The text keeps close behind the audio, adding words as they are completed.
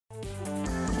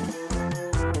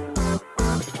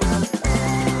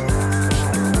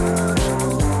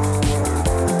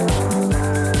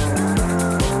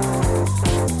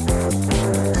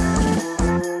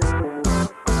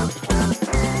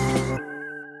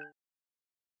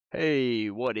Hey,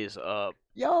 what is up?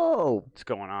 Yo! What's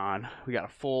going on? We got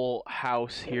a full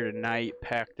house here tonight,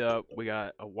 packed up. We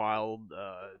got a wild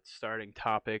starting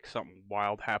topic. Something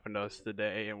wild happened to us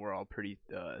today, and we're all pretty.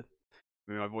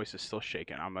 My voice is still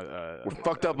shaking. We're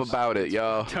fucked up about it,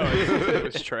 yo. No, it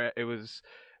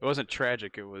wasn't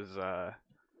tragic. It was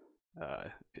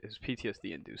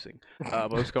PTSD inducing.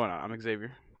 But what's going on? I'm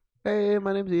Xavier. Hey,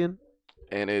 my name's Ian.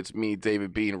 And it's me,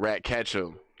 David Bean, Rat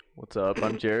Ketchum. What's up?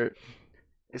 I'm Jarrett.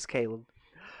 It's Caleb.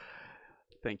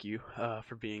 Thank you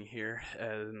for being here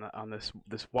and on this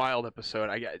wild episode.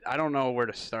 I don't know where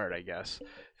to start. I guess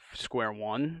square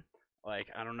one. Like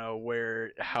I don't know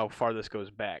how far this goes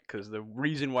back because the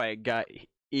reason why it got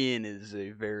in is a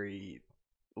very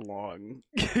long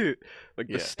the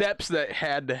steps that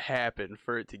had to happen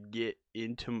for it to get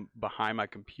into behind my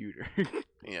computer.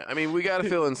 Yeah, I mean we gotta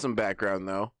fill in some background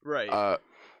though. Right.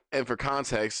 And for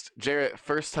context, Jarrett,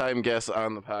 first time guest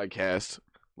on the podcast,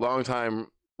 long time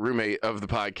roommate of the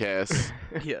podcast.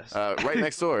 Yes. Right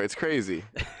next door. It's crazy.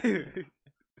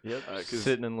 Yep.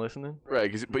 Sitting and listening.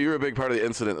 Right, but you were a big part of the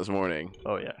incident this morning.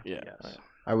 Oh yeah. Yeah. Yes.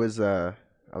 I was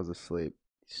asleep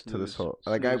to this whole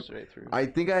Snooze right through. I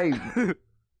think I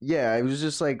was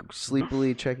just like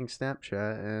sleepily checking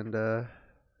Snapchat and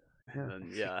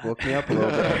And then, woke me up a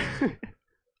little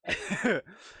bit.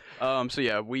 So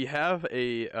yeah, we have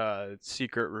a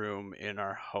secret room in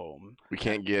our home. We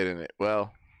can't get in it.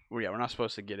 Well, We're not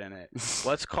supposed to get in it.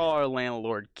 Let's call our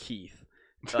landlord Keith.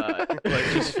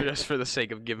 Just for the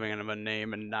sake of giving him a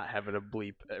name and not having a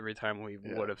bleep every time we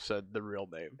would have said the real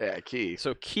name. yeah, Keith.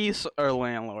 So Keith's our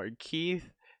landlord. Keith,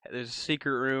 there's a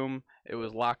secret room. It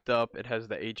was locked up. It has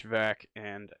the HVAC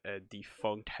and a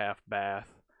defunct half bath.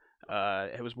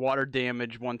 It was water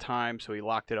damaged one time, so he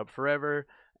locked it up forever.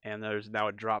 And there's now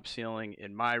a drop ceiling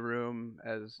in my room,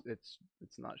 as it's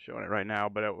not showing it right now,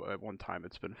 but at one time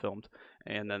it's been filmed.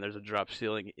 And then there's a drop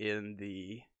ceiling in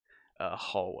the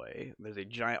hallway. There's a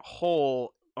giant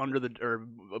hole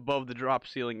above the drop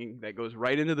ceiling that goes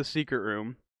right into the secret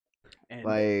room. And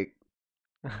like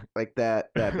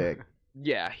that big.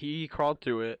 yeah, he crawled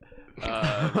through it.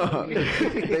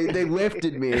 They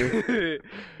lifted me.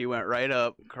 He went right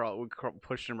up,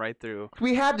 pushed him right through.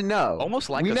 We had to know. Almost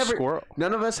like a squirrel.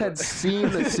 None of us had seen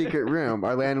the secret room.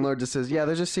 Our landlord just says, "Yeah,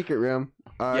 there's a secret room.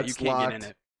 Yeah, you it's can't locked." get in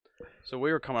it. So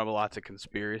we were coming up with lots of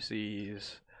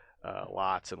conspiracies,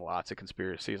 lots and lots of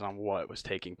conspiracies on what was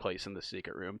taking place in the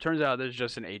secret room. Turns out there's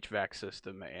just an HVAC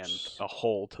system and a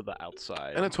hole to the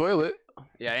outside. And a toilet.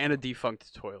 Yeah, and a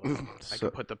defunct toilet. I So-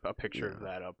 can put a picture of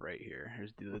that up right here.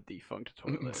 Here's the defunct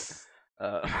toilet.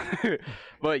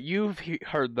 But you've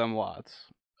heard them lots.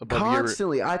 Above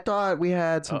Constantly. I thought we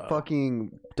had some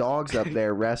fucking dogs up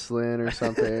there wrestling or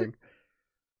something.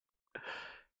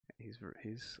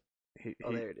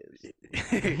 Oh, there it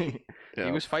is. Yeah.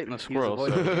 He was fighting the squirrel, so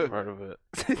that's part of it.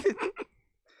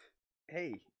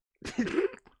 Hey.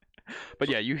 But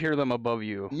yeah, you hear them above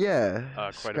you. Yeah,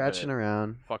 Quite scratching a bit,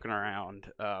 around. fucking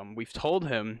around. We've told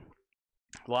him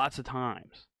lots of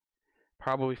times,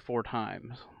 probably 4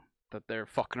 times, that they're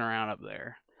fucking around up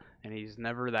there, and he's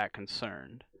never that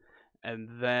concerned.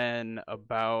 And then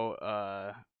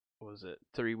about what was it,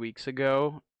 3 weeks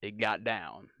ago, it got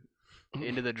down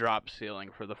into the drop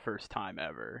ceiling for the first time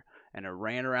ever. And it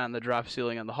ran around the drop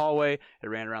ceiling in the hallway, it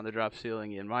ran around the drop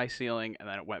ceiling in my ceiling, and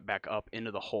then it went back up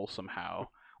into the hole somehow.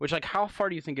 Which, like, how far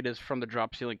do you think it is from the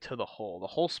drop ceiling to the hole? The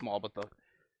hole's small, but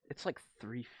it's like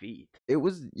 3 feet. It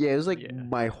was like Yeah.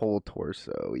 my whole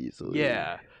torso easily.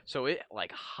 Yeah, so it,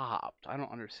 like, hopped. I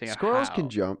don't understand Squirrels how. can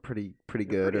jump pretty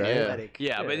good, right? athletic.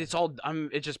 Yeah, but it's all,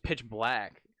 it's just pitch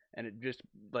black, and it just,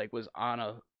 like, was on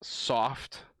a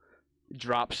soft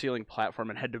drop ceiling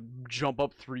platform and had to jump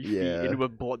up 3 feet Yeah. into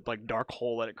a dark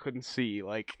hole that it couldn't see.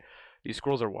 Like, these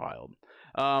squirrels are wild.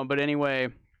 But anyway,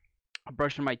 I'm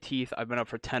brushing my teeth. I've been up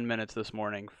for 10 minutes this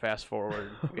morning. Fast forward,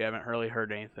 we haven't really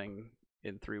heard anything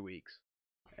in 3 weeks.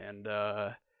 And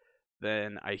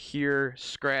then I hear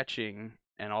scratching,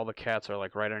 and all the cats are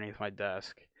like right underneath my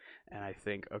desk. And I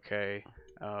think, okay,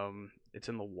 it's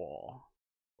in the wall.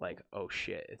 Like, oh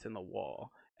shit, it's in the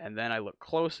wall. And then I look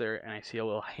closer, and I see a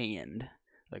little hand,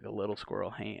 like a little squirrel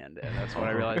hand. And that's when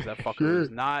I realized that fucker was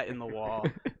not in the wall.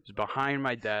 It was behind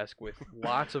my desk with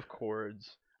lots of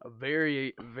cords, a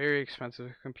very, very expensive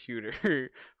computer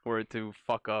for it to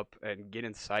fuck up and get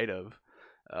inside of.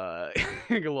 A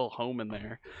little home in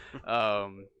there.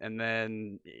 And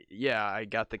then, yeah, I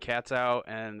got the cats out,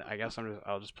 and I guess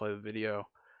I'll just play the video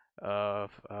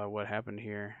of what happened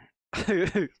here.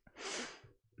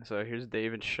 So here's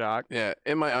Dave in shock. Yeah,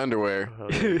 in my underwear.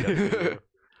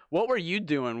 What were you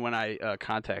doing when I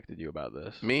contacted you about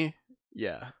this? Me?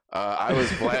 Yeah. I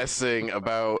was blasting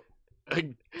about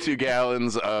 2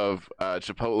 gallons of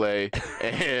Chipotle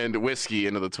and whiskey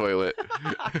into the toilet.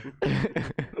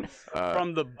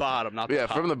 From the bottom, not the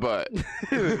top. from the butt.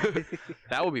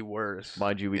 That would be worse.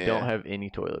 Mind you, we don't have any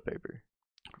toilet paper.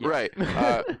 Yeah. Right.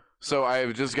 So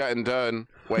I've just gotten done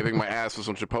wiping my ass with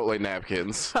some Chipotle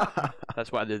napkins.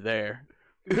 That's why they're there.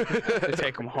 To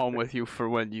take them home with you for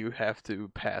when you have to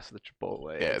pass the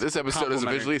Chipotle. Yeah, this episode is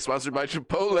officially sponsored by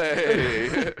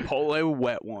Chipotle. Chipotle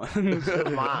wet ones.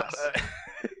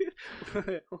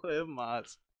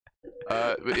 Mas.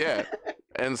 But yeah,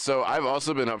 and so I've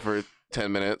also been up for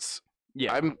 10 minutes.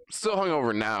 Yeah, I'm still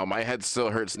hungover now. My head still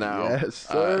hurts now. Yes,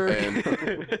 sir.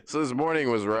 And so this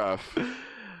morning was rough.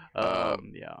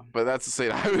 yeah. But that's the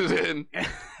state I was in.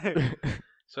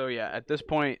 So yeah, at this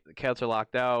point, the cats are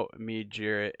locked out. Me,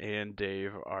 Jarrett, and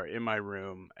Dave are in my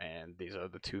room, and these are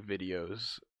the 2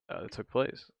 videos that took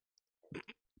place.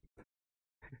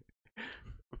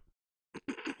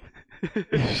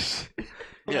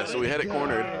 Yeah, so we had it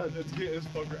cornered. Let's get this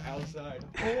fucker outside.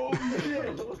 Oh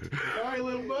shit! Sorry,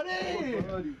 little buddy.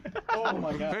 Oh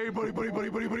my god. Hey,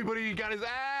 buddy, he got his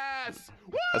ass.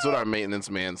 That's what our maintenance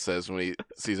man says when he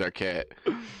sees our cat.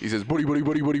 He says, buddy.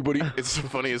 It's the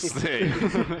funniest thing.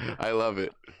 I love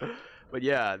it. But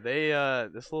yeah, they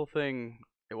this little thing,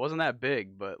 it wasn't that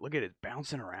big, but look at it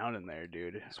bouncing around in there,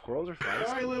 dude. Squirrels are feisty.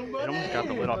 Sorry, little It buddy. almost got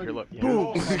the lid off your look. Yeah.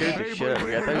 Boom! Scared the shit out of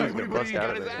me. I thought he was gonna bust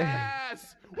out of there.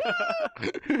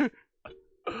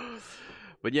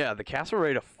 But yeah, the cats were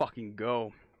ready to fucking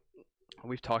go.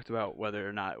 We've talked about whether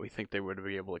or not we think they would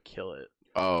be able to kill it.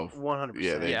 Oh,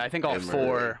 100%. Yeah, I think all they'd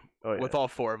 4. Oh, yeah. With all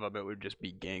 4 of them, it would just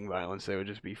be gang violence. They would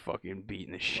just be fucking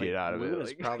beating the shit out of it.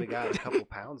 Luna's probably got a couple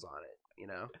pounds on it, you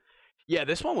know? Yeah,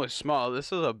 this one was small.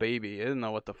 This is a baby. It didn't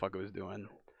know what the fuck it was doing.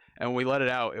 And when we let it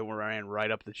out, it ran right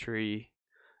up the tree.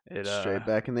 It Straight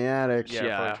back in the attic. Yeah,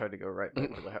 Yeah. I tried to go right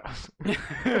back to the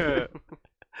house.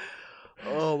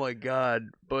 Oh my god.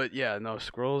 But yeah, no,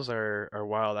 squirrels are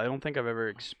wild. I don't think I've ever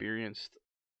experienced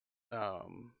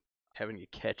having to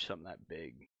catch something that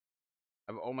big.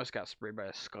 I've almost got sprayed by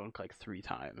a skunk like 3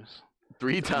 times.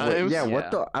 3 times? Yeah, Yeah.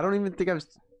 what the? I don't even think I've.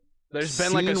 There's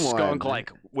been like a seen skunk one.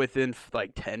 like within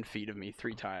like 10 feet of me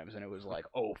 3 times, and it was like,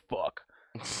 oh fuck.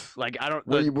 Like I don't.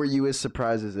 Were you as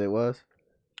surprised as it was?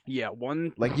 Yeah,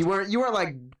 one. Like you weren't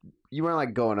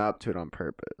like going up to it on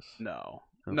purpose. No,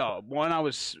 Okay. no. One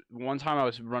time I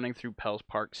was running through Pell's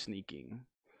Park sneaking,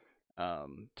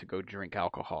 to go drink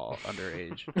alcohol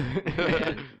underage,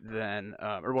 and then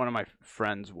or one of my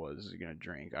friends was gonna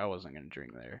drink. I wasn't gonna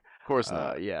drink there. Of course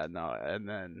not. Yeah, no. And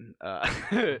then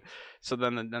so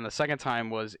then the second time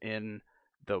was in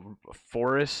the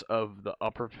forests of the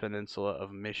Upper Peninsula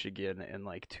of Michigan in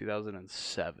like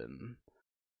 2007.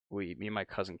 Me and my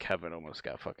cousin Kevin almost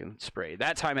got fucking sprayed.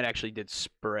 That time it actually did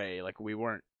spray. Like we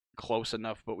weren't close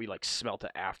enough, but we like smelt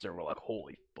it after. We're like,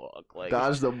 holy fuck! Like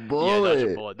Dodge the yeah, bullet.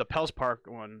 dodge a bullet. The Pell's Park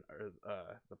one, or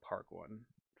the park one.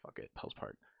 Fuck it, Pell's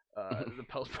Park. The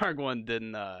Pell's Park one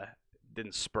didn't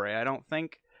spray. I don't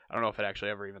think. I don't know if it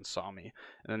actually ever even saw me.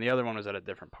 And then the other one was at a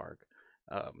different park.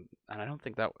 And I don't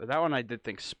think that one I did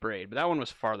think sprayed, but that one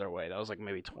was farther away. That was like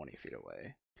maybe 20 feet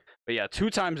away. But yeah, 2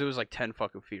 times it was like 10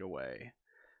 fucking feet away.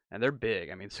 And they're big.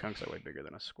 I mean, skunks are way bigger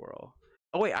than a squirrel.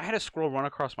 Oh wait, I had a squirrel run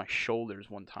across my shoulders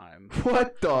one time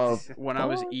What the? when I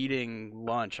was fuck? eating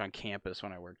lunch on campus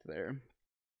when I worked there.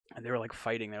 And they were like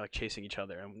fighting, they were like chasing each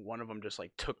other, and one of them just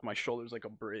like took my shoulders like a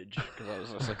bridge because I was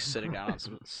just like sitting down on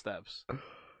some steps.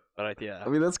 But yeah. I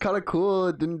mean, that's kind of cool.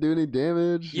 It didn't do any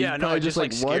damage. Yeah, You no, probably it just,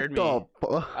 like, scared what the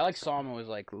fuck? I like saw them and was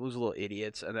like, those little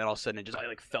idiots, and then all of a sudden I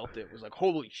like felt it. It was like,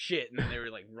 holy shit, and then they were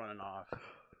like running off.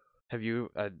 Have you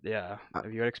have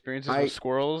you had experiences with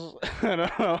squirrels? I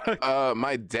don't know.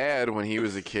 My dad, when he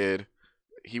was a kid,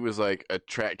 he was like a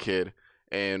track kid,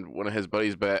 and one of his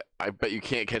buddies bet, I bet you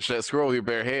can't catch that squirrel with your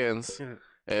bare hands.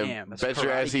 And Damn, that's bet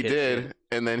your Karate ass he Kid did, shit.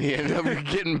 and then he ended up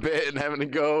getting bit and having to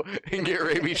go and get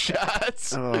rabies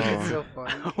shots. Oh. It's so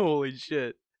funny. Holy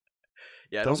shit.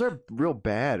 Yeah, Those are real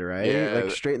bad, right? Yeah.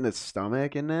 Like straight in the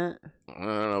stomach, isn't it? I don't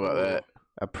know about that.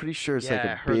 I'm pretty sure it's Yeah, like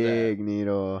I a heard that. big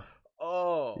needle.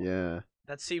 Oh. Yeah.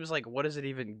 That seems like, what is it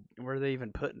even? Where are they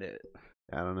even putting it?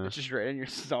 I don't know. It's just right in your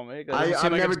stomach. It I've doesn't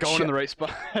seem like never it's going in the right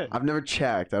spot. I've never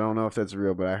checked. I don't know if that's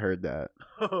real, but I heard that.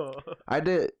 I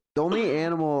did. The only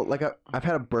animal, like I've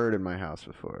had a bird in my house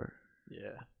before.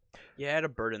 Yeah. Yeah, I had a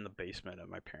bird in the basement of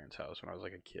my parents' house when I was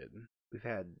like a kid. We've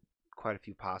had quite a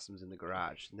few possums in the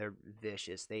garage. And they're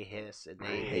vicious. They hiss and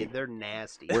Right. they're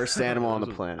nasty. Worst animal on the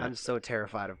I'm planet. so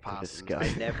terrified of possums. I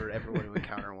disgusting. never ever want to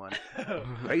encounter one.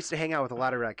 I used to hang out with a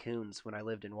lot of raccoons when I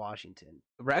lived in Washington.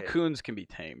 Raccoons can be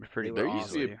tamed pretty They There were used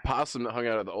to be easily. a possum that hung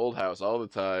out at the old house all the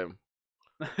time.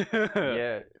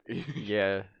 Yeah,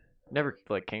 yeah. Never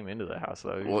like came into the house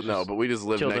though. It Well, was no, just- but we just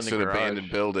lived chilled in next the to an garage.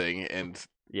 abandoned building, and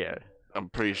yeah. I'm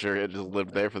pretty sure it just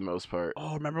lived there for the most part.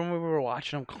 Oh, remember when we were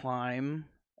watching them climb?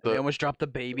 The- They almost dropped the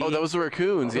baby. Oh, that was the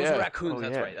raccoons, Those yeah. were raccoons. Oh,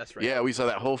 that's yeah. right. That's right. Yeah, we saw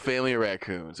that whole family of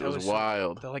raccoons. It That was was so-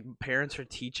 wild. The like parents are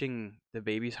teaching the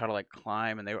babies how to like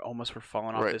climb, and they almost were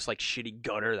falling off Right. this like shitty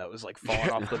gutter that was like falling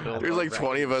off the building. There's like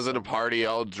 20 of us at a party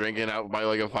all drinking out by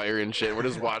like a fire and shit. We're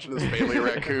just watching this family of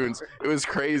raccoons. It was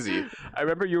crazy. I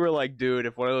remember you were like, dude,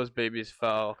 if one of those babies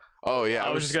fell, Oh yeah, I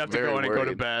was just gonna have to very go in and go to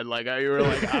worried. bed. Like you were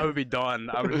like, I would be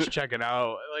done. I was just checking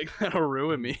out. Like that'll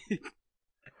ruin me.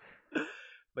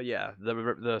 But yeah,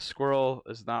 the squirrel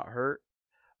is not hurt.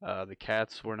 The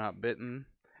cats were not bitten,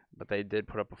 but they did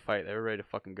put up a fight. They were ready to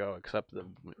fucking go, except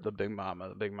the big mama.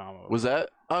 The big mama Was that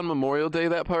on Memorial Day,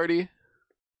 that party?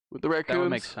 With the raccoons? that would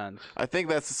make sense. I think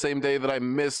that's the same day that I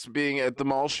missed being at the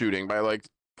mall shooting by like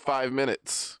 5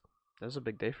 minutes. That was a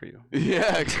big day for you.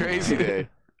 Yeah, crazy day.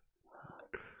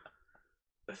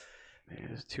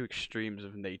 There's two extremes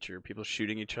of nature: people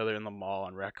shooting each other in the mall,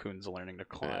 and raccoons learning to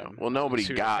Yeah. climb. Well, nobody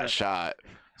Two got different- shot.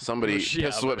 Somebody Yeah,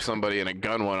 pistol whipped somebody and a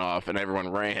gun went off and everyone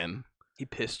ran. He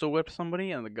pistol whipped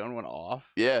somebody, and the gun went off.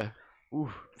 Yeah.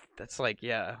 Ooh, that's like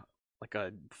like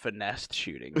a finessed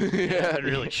shooting. Yeah. I'd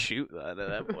really shoot that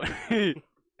at that point.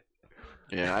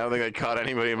 Yeah, I don't think they caught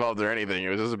anybody involved or anything. It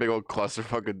was just a big old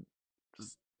clusterfuck of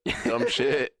just dumb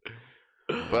shit.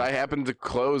 But I happened to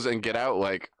close and get out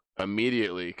like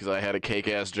immediately because I had a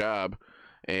cake-ass job,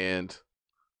 and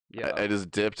Yeah. I just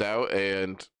dipped out,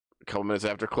 and a couple minutes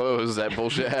after close, that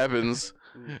bullshit happens,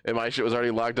 and my shit was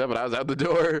already locked up, and I was out the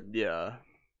door. Yeah.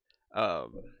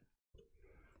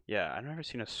 Yeah, I've never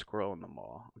seen a squirrel in the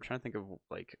mall. I'm trying to think of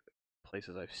like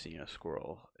places I've seen a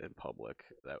squirrel in public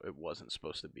that it wasn't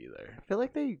supposed to be there. I feel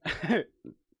like they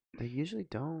usually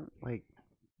don't like.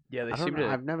 Yeah, they I don't seem know. to.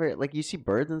 I've never like you see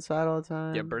birds inside all the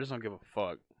time. Yeah, birds don't give a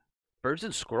fuck. Birds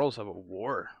and squirrels have a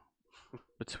war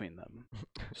between them,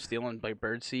 stealing like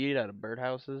bird seed out of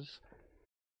birdhouses.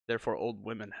 Therefore, old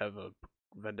women have a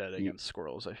vendetta against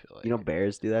squirrels. I feel like. You know,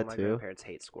 bears do that My too. grandparents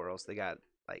hate squirrels. They got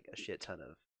like a shit ton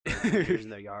of birds in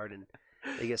their yard, and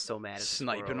they get so mad at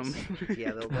Sniping squirrels. them.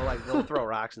 Yeah, they'll throw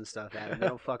rocks and stuff at them. They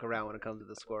don't fuck around when it comes to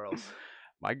the squirrels.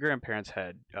 My grandparents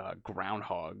had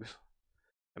groundhogs,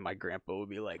 and my grandpa would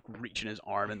be like reaching his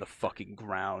arm in the fucking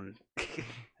ground.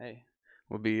 Hey,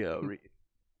 would be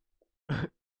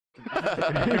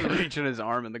reaching his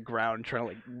arm in the ground, trying to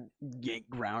like yank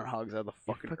groundhogs out of the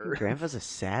Your fucking fucking earth. grandpa's a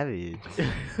savage.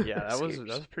 Yeah, that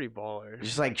was pretty baller.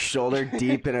 Just like shoulder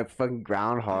deep in a fucking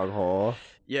groundhog hole.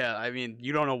 Yeah, I mean,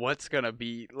 you don't know what's gonna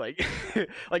be like.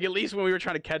 Like at least when we were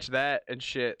trying to catch that and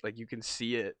shit, like you can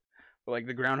see it. But like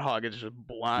the groundhog is just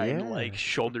blind, Yeah. like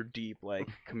shoulder deep. Like,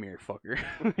 come here, fucker.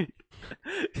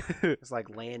 It's like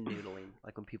land noodling,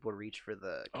 like when people reach for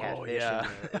the catfish yeah.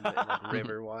 in the like,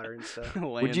 river water and stuff.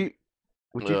 Would you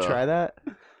Ugh. try that?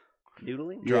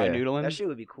 Noodling? dry Yeah. noodling? That shit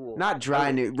would be cool. Not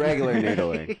dry regular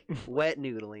noodling. Wet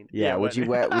noodling. Yeah, Yeah, would you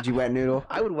wet noodle?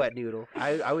 I would wet noodle.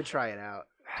 I would try it out.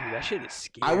 Dude, that shit is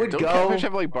scary. I would Don't go. catfish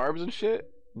have like barbs and shit?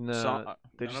 No, Some-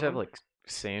 they none just of have them? like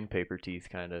sandpaper teeth,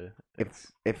 kind of.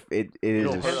 If it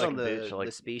It'll is hurt Depends like on a bitch, the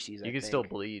like, species. You I can still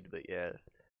think. bleed, but yeah.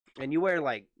 And you wear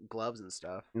like gloves and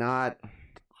stuff. not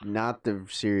the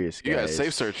serious guys. You got a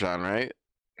safe search on, right?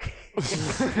 Wet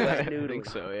I noodling. think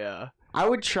so, yeah. I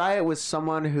would try it with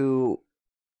someone who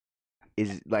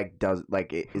is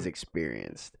is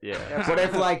experienced. Yeah. But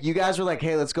if like you guys were like,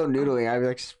 hey, let's go noodling, I'd be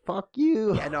like, fuck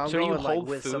you. Yeah, no, I'm So you going like hold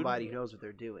with food? somebody who knows what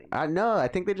they're doing. I know. I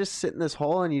think they just sit in this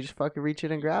hole and you just fucking reach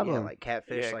in and grab Yeah, them. like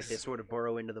catfish, Yeah, like they 'cause- sort of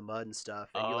burrow into the mud and stuff,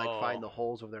 and you like Oh. find the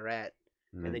holes where they're at,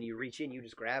 Mm. and then you reach in, you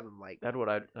just grab them. Like That's what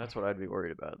I'd be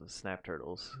worried about, the snap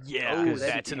turtles. Yeah, Oh, that'd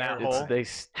that's be in that terrible. hole. They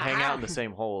hang out in the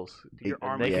same holes. Your And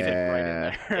arm they would can- fit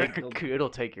right in there. it'll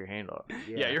take your hand off.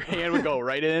 Yeah, your hand would go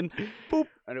right in, boop,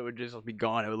 and it would just be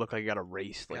gone. It would look like you got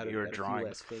erased, like gotta- you were got a few drawing.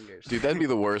 less fingers. Dude, that'd be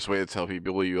the worst way to tell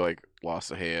people you like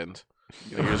lost a hand.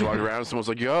 You just walk around and someone's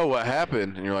like, yo, what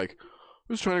happened? And you're like, I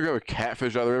was trying to grab a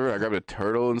catfish out of the river. I grabbed a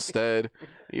turtle instead.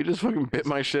 You just fucking bit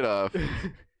my shit off.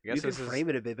 I You guess can this is frame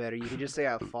it a bit better. You can just say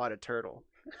I fought a turtle,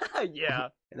 yeah.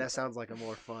 and that sounds like a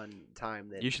more fun time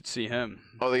than. You should see him.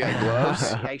 Oh, they got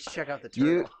gloves? Yeah, you should check out the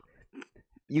You- turtle.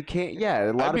 You can't.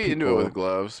 Yeah, a lot I'd of be people. into it with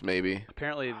gloves, maybe.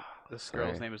 Apparently, this Sorry.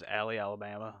 girl's name is Allie,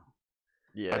 Alabama.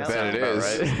 Yeah, I that bet sounds it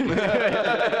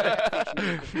about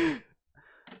is. right.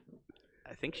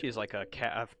 think she's like a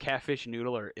catfish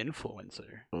noodler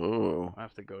influencer. Ooh. I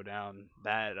have to go down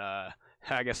that.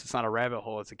 I guess it's not a rabbit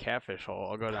hole; it's a catfish hole.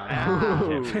 I'll go down Ah.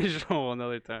 that catfish hole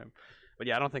another time. But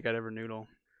yeah, I don't think I'd ever noodle.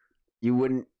 You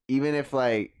wouldn't, even if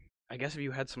like I guess if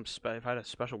you had if I had a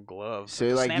special glove. So,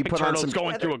 the like, you snapping put on turtle's some-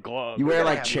 going through a glove. you wear Gotta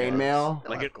like have chainmail. gloves. They'll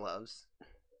Like have it- gloves.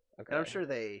 Okay. And I'm sure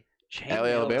they.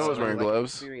 Allie Alabama was wearing like,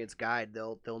 gloves. Experienced guide.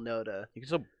 They'll know You can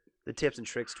still the tips and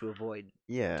tricks to avoid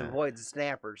Yeah. the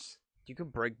snappers. you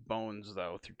could break bones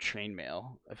though through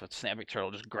chainmail if a snapping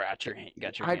turtle just got your hand.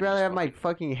 I'd hand rather just have my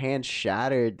fucking hand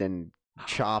shattered than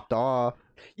chopped off.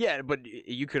 Yeah, but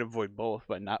you could avoid both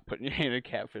by not putting your hand in a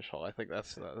catfish hole. I think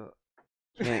that's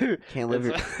Can't live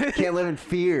It's- can't live in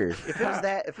fear. If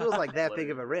it was like that big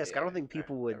of a risk, I don't think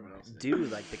people would do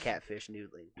like the catfish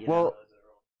noodling. You know? Well,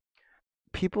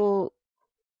 people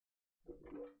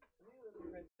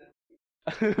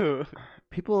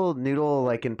noodle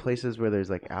like in places where there's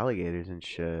like alligators and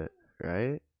shit,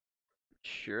 right?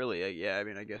 surely, yeah. I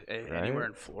mean, I guess anywhere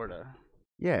in Florida.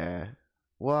 Yeah.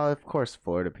 Well, of course,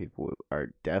 Florida people are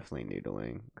definitely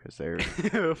noodling because they're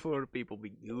Florida people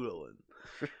be noodling.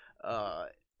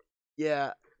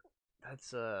 Yeah,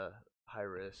 that's high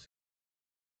risk.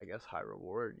 I guess high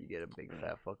reward. You get a big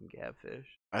fat fucking catfish.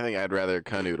 I think I'd rather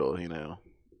canoodle, you know.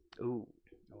 Ooh,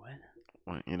 What?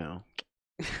 Well, you know.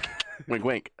 Wink,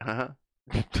 wink.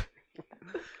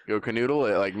 Go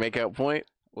canoodle at like make out point.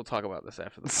 We'll talk about this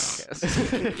after the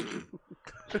podcast.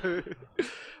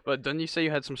 But didn't you say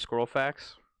you had some squirrel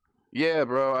facts? Yeah,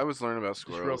 bro. I was learning about Just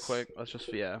squirrels. real quick. Let's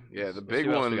just Yeah, the let's big see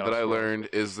what else one we got that on I squirrels. learned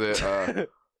is that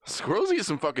squirrels eat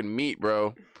some fucking meat,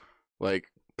 bro. Like,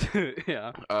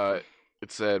 Yeah.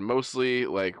 it said mostly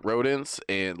like rodents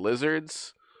and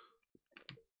lizards.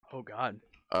 Oh God.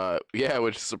 Yeah,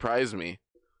 which surprised me.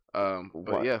 But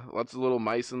What? yeah, lots of little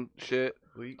mice and shit.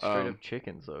 We eat straight Um, up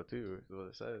chickens though too. Is what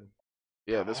it said.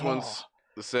 Yeah, this one's Oh.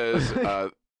 it says a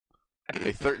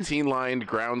 13-lined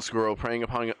ground squirrel preying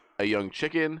upon a young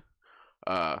chicken.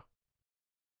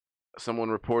 Someone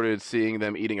reported seeing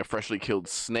them eating a freshly killed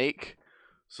snake.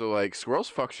 So like squirrels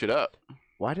fuck shit up.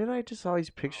 Why did I just always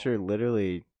picture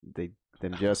literally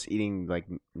them just eating like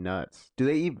nuts? Do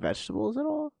they eat vegetables at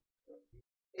all?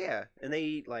 yeah, and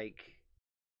they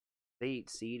eat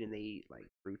seed and they eat like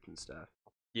fruit and stuff.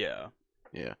 Yeah.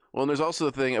 Yeah. Well, and there's also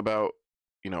the thing about,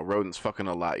 rodents fucking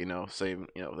a lot, same,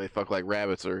 they fuck like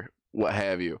rabbits or what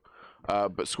have you.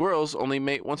 But squirrels only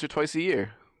mate once or twice a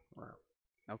year.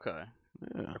 Okay.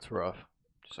 Yeah. That's rough.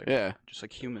 Yeah. Just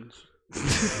like humans.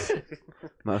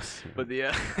 Most. But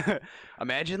the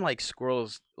imagine like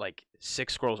squirrels, like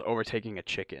 6 squirrels overtaking a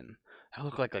chicken. That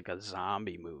look like a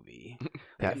zombie movie.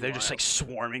 Like, if they're just like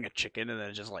swarming a chicken and then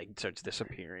it just like starts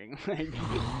disappearing.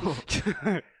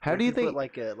 How do you think?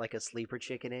 put like a sleeper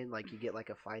chicken in? Like you get like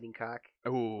a fighting cock,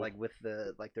 Ooh. like with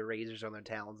the razors on their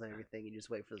talons and everything. You just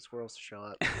wait for the squirrels to show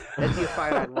up. That'd be a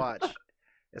fight I'd watch.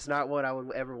 It's not what I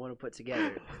would ever want to put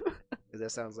together. Because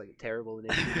that sounds like terrible and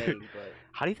inhumane, but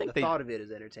How do you think the they thought of it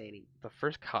is entertaining. the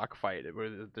first cockfight where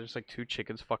there's like 2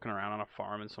 chickens fucking around on a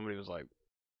farm and somebody was like,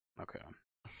 okay.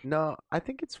 No, I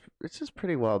think it's just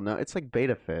pretty well known. It's like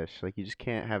beta fish. Like you just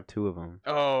can't have 2 of them.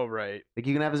 Oh right. Like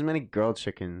you can have as many girl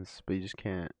chickens, but you just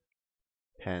can't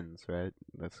hens, right?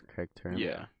 That's the correct term.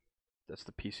 Yeah. That's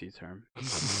the PC term.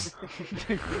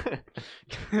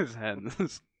 His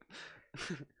hens.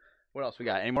 What else we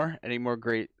got? Any more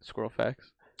great squirrel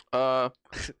facts?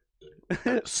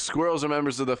 Squirrels are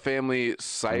members of the family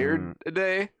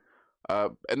Sciuridae,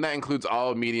 and that includes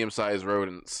all medium-sized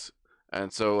rodents.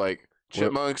 And so, like,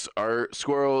 chipmunks are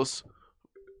squirrels,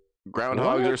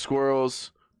 groundhogs are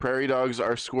squirrels, prairie dogs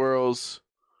are squirrels,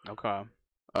 Okay.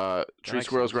 tree makes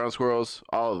squirrels, sense. ground squirrels,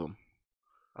 all of them.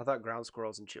 I thought ground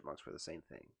squirrels and chipmunks were the same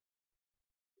thing.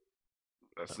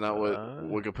 That's not what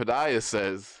Wikipedia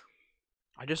says.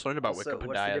 I just learned about Also, what's the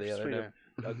Wikipedia the difference other day.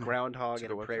 between a groundhog That's a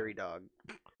and a good website. prairie dog?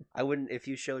 I wouldn't. If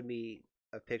you showed me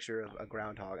a picture of a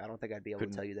groundhog, I don't think I'd be able to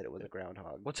tell you that it was a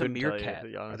groundhog. What's a Couldn't tell you, meerkat? to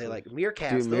be Are honest they with like you. meerkats?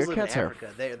 Dude, Those live in meerkats are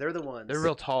Africa. They're the ones. They're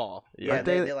real tall. Yeah. Aren't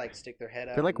they they- like stick their head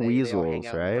out. they're like and they all hang weasels,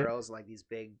 out in right? burrows in, like these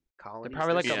big colonies.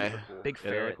 probably like Yeah. super cool. Big Yeah,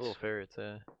 they're ferrets. like little ferrets.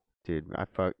 Yeah. Dude, I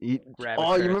Rabbit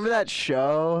Oh, you remember ferrets. that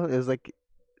show? It was like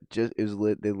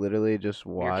they literally just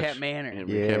watched. Meerkat Manor. Yeah,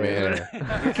 Yeah. Meerkat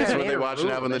Manor. That's what they watch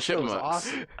now in the That show was Chipmunks.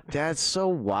 Awesome. That's so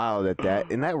wild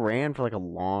and that ran for like a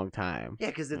long time. Yeah,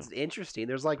 because it's interesting.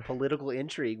 There's like political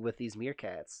intrigue with these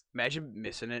meerkats. Imagine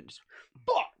missing it. Just,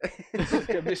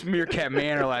 fuck! This Meerkat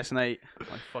Manor last night.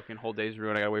 My fucking whole day's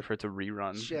ruined. I gotta wait for it to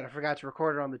rerun. Shit, I forgot to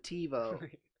record it on the TiVo.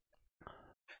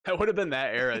 That would have been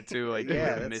that era too. Like, Yeah, you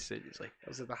that's- miss it. It's like, That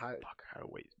was at the high. fuck, I gotta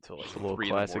wait until like It's a little 3 in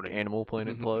the classic morning. Animal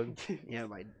Planet plug. Yeah,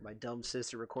 my dumb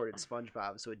sister recorded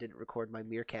SpongeBob, so it didn't record my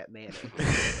Meerkat Manor.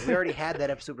 We already had that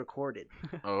episode recorded.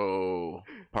 Oh,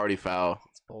 party foul.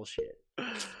 It's bullshit.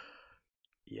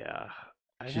 Yeah,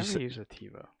 I She never said- used a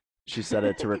TiVo. She set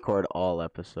it to record all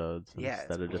episodes Yeah, it's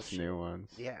instead of just bullshit. new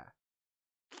ones. Yeah,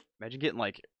 Imagine getting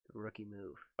like, rookie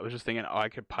move. I was just thinking, oh, I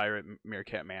could pirate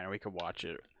Meerkat Manor. We could watch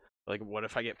it. Like, what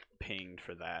if I get pinged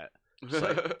for that? It's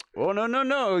like, oh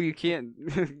no, you can't,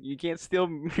 you can't steal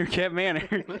Meerkat Manor.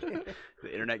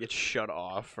 The internet gets shut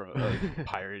off for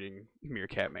pirating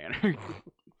Meerkat Manor.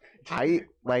 I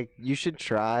like you should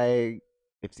try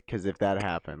because if that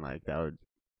happened, like that would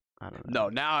I don't know. No,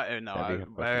 now no, That'd be I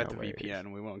fucking got the hilarious.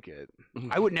 VPN. We won't get.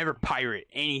 I would never pirate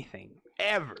anything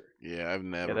ever. Yeah, I've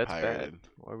never Yeah, that's pirated. bad.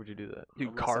 Why would you do that? Dude,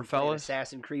 Unless I'm playing Carfellas.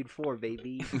 Assassin's Creed 4,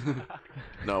 baby.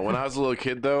 No, when I was a little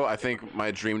kid though, I think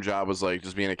my dream job was like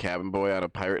just being a cabin boy on a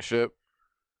pirate ship.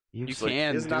 You You've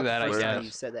can This do is not that, the I first time guess. you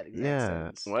said that exact Yeah.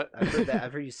 sentence. What? I've heard that.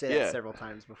 I've heard you say Yeah. that several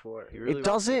times before. You really it want to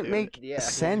doesn't do make Yeah.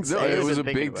 sense. No, I it was was a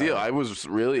thinking big about deal. it. I was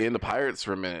really into pirates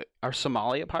for a minute. Are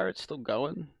Somalia pirates still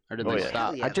going, or did Oh, they yeah. stop?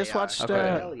 Hell yeah, I just they are. watched. Okay.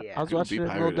 Hell yeah. I was People watching be a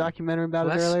little pirated. documentary about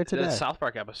it earlier today. The South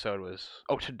Park episode was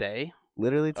today.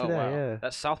 Literally Oh today. wow, Yeah.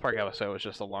 that South Park episode was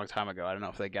just a long time ago. I don't know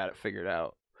if they got it figured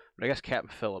out, but I guess Captain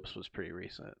Phillips was pretty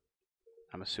recent.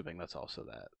 I'm assuming that's also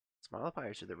that. Smile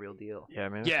pirates are the real deal. Yeah,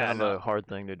 man, it's Yeah, kind no. of a hard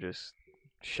thing to just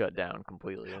shut down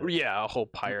completely. Yeah, a whole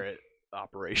pirate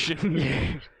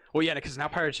operation. Well, yeah, because now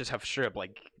pirates just have straight up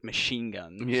like machine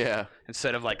guns Yeah,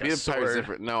 instead of like being a a pirate's sword.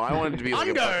 different. No, I wanted to be like a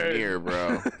On guard! buccaneer,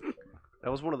 bro. That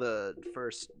was one of the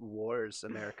first wars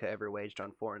America ever waged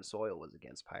on foreign soil was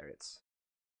against pirates.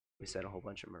 We sent a whole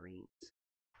bunch of Marines.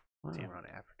 Wow. Somewhere around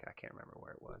Africa. I can't remember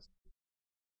where it was.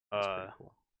 It was pretty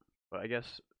cool. But I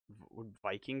guess would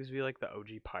Vikings be like the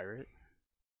OG pirate?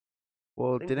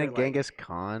 Well, think didn't they're, like- Genghis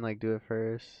Khan like do it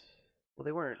first? Well,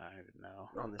 they weren't I don't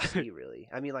know. on the sea, really.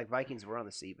 I mean, like, Vikings were on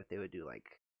the sea, but they would do, like,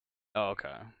 Oh,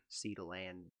 okay. sea to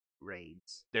land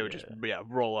raids. They would just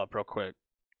roll up real quick,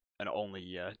 and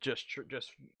only just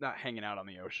not hanging out on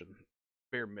the ocean,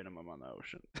 bare minimum on the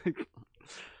ocean.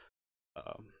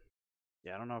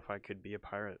 Yeah, I don't know if I could be a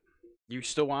pirate. You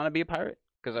still want to be a pirate?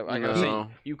 Because I gotta say, No.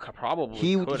 you probably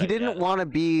He could, I didn't guess. want to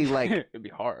be like. It'd be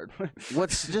hard.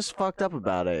 What's just fucked up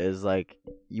about it is like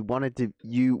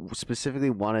you specifically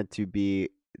wanted to be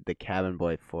the cabin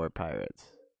boy for pirates.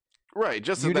 Right,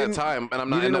 just You at that didn't- time, and I'm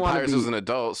you not didn't into wanna pirates be- as an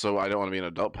adult, so I don't want to be an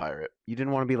adult pirate. You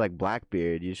didn't want to be like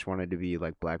Blackbeard. You just wanted to be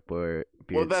like Blackbeard's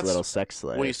that's little sex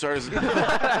slave. When you started,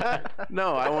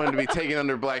 no, I wanted to be taken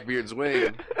under Blackbeard's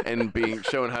wing and being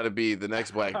shown how to be the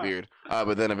next Blackbeard,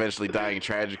 but then eventually dying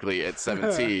tragically at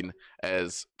 17,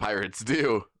 as pirates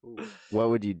do. Ooh, What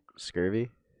would you scurvy?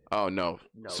 Oh no,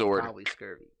 no, sword. probably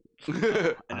scurvy.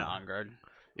 And an on guard.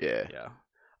 Yeah. Yeah.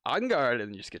 On guard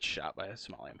and just get shot by a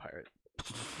Somalian pirate.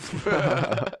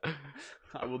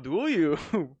 I will duel you.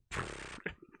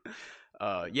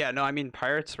 Yeah, no, I mean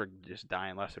pirates were just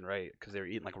dying left and right because they were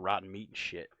eating like rotten meat and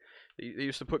shit. They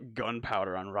used to put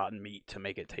gunpowder on rotten meat to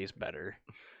make it taste better,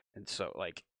 and so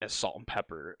like as salt and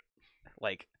pepper,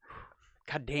 like,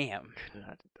 goddamn.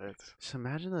 God, that's Just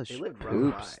imagine those They lived rough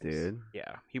poops, lives. dude.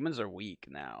 Yeah, humans are weak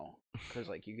now because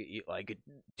like you could eat like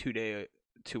a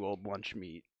 2-day-old lunch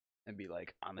meat and be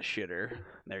like on the shitter. And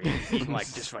they're eating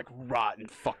like just like rotten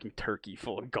fucking turkey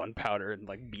full of gunpowder and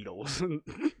like beetles, and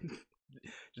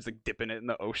just like dipping it in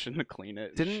the ocean to clean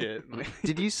it. And shit.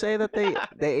 Did you say that they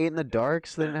ate in the dark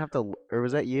so they didn't have to, or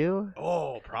was that you?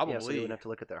 Oh, probably. Yeah, so you wouldn't have to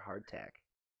look at their hardtack.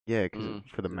 Yeah, because Mm.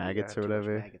 for the They maggots have or too much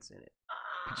whatever. Maggots in it.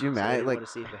 Could you So they imagine didn't like want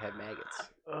to see if it had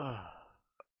maggots.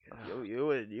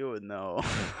 You would know.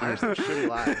 Pirates live shitty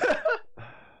lives.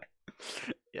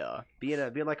 Yeah.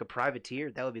 Being like a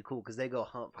privateer, that would be cool because they go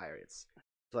hunt pirates.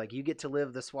 So like you get to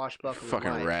live the swashbuckling Fucking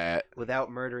life rat. without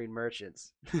murdering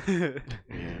merchants. Yeah.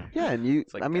 yeah, and you.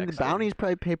 It's like I mean, the Dexter. bounties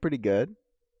probably pay pretty good.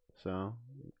 So,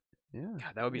 yeah.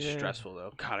 God, that would be Yeah. stressful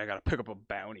though. God, I gotta pick up a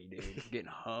bounty, dude. I'm getting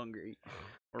hungry.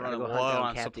 We're Gotta running go low hunt down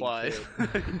on Captain supplies.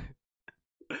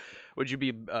 Would you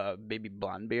be baby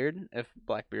blonde beard if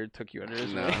Blackbeard took you under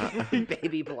his No. wing?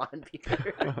 Baby blonde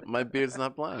beard. My beard's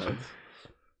not blonde.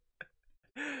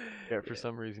 yeah. For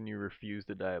some reason, you refuse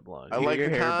to dye it blonde. I You like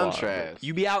get the your hair blonde. contrast.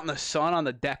 You'd be out in the sun on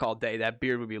the deck all day. That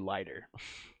beard would be lighter.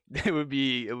 It would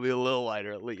be a little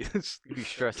lighter at least. You'd be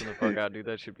stressing the fuck out, dude.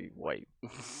 That should be white.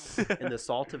 In the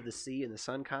salt of the sea and the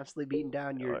sun constantly beating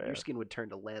down, Oh, yeah. your skin would turn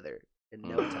to leather in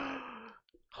no time.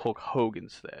 Hulk Hogan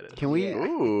status. Can we Yeah.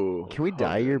 Ooh. can we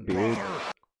dye your beard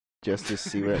just to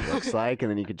see what it looks like, and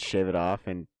then you could shave it off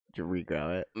and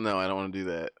regrow it? No, I don't want to do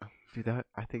that. Dude, that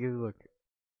I think it would look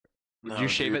Would No, you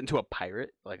shave dude. it into a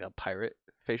pirate, like a pirate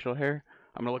facial hair?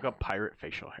 I'm gonna look up pirate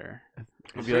facial hair. I'm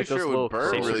It'd be pretty like those sure it little would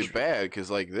burn sausage- really bad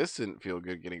because like this didn't feel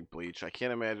good getting bleached. I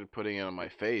can't imagine putting it on my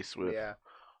face with Yeah.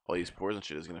 all these pores and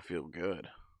shit is gonna feel good.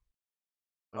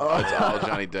 Oh. It's all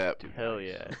Johnny Depp. Hell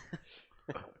yeah.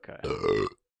 Okay.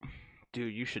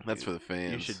 Dude, you should. That's do, for the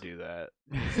fans. You should do that.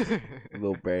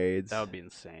 Little braids. That would be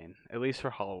insane. At least for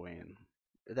Halloween.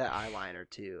 That eyeliner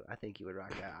too. I think you would rock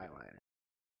that eyeliner.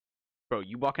 Bro,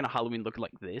 you walk into Halloween looking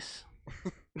like this?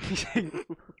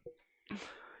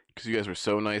 Because you guys were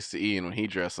so nice to Ian when he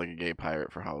dressed like a gay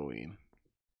pirate for Halloween.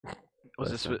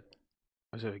 Was this? Listen.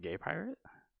 Was it a gay pirate?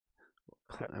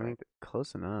 I mean,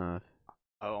 close enough.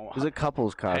 Oh. It was a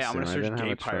couple's costume. Hey, I'm gonna I search didn't have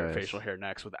gay a pirate choice. facial hair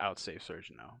next without safe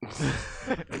search now.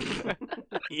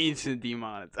 Instant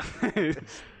demonetized.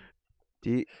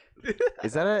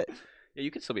 Is that a? Yeah,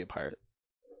 you can still be a pirate.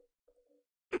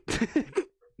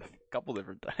 Couple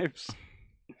different types.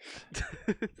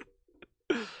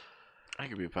 I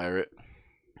could be a pirate.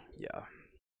 Yeah.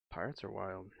 Pirates are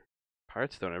wild.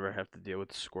 Pirates don't ever have to deal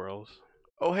with squirrels.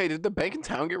 Oh, hey, did the bank in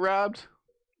town get robbed?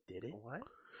 Did it? What?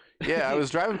 Yeah, I was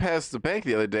driving past the bank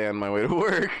the other day on my way to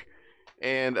work,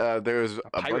 and there was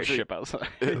a Pirate bunch ship outside.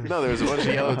 of no, there was a bunch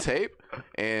of yellow tape,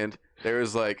 and there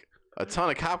was like a ton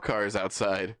of cop cars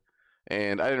outside,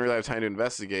 and I didn't really have time to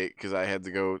investigate because I had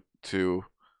to go to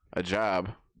a job,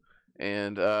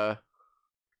 and yeah,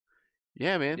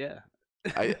 man, Yeah.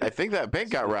 I think that bank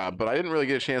got robbed, but I didn't really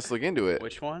get a chance to look into it.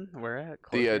 Which one? Where at?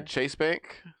 The Closer? Chase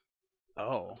Bank,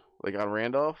 Oh, like on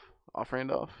Randolph, off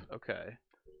Randolph. okay.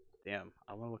 Damn,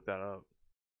 I want to look that up.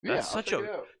 Yeah, That's I'll such check a- it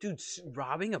out. Dude,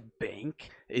 robbing a bank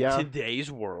in Yeah.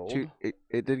 today's world.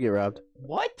 It did get robbed.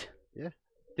 What? Yeah.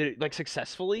 Did it like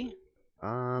successfully?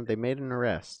 They made an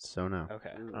arrest, so no.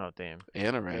 Okay. Oh damn.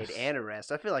 And a Made rest. and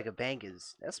arrest. I feel like a bank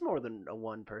that's more than a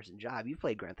one person job. You've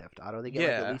played Grand Theft Auto. They get like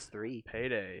Yeah. at least 3.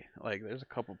 Payday. Like, there's a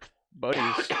couple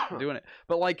buddies doing it.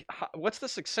 But like, what's the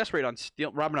success rate on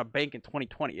robbing a bank in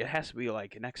 2020? It has to be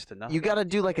like next to nothing. You gotta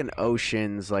do like an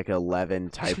Ocean's 11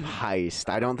 type heist.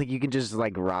 I don't think you can just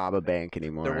like rob a bank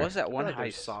anymore. There was that I feel one like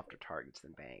there's heist. softer targets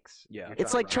than banks. Yeah. You're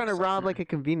It's like trying to rob something. like a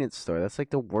convenience store. That's like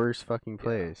the worst fucking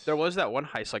place. There was that one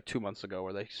heist like 2 months ago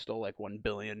where they stole like 1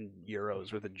 billion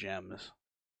euros worth of gems.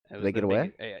 It was They get the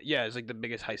away? Yeah, it's like the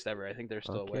biggest heist ever. I think they're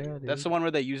still Fuck away. yeah, That's dude. the one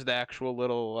where they used the actual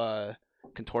little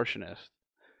contortionist.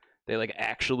 They like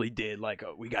actually did like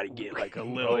we got to get like a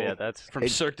little Oh yeah, that's from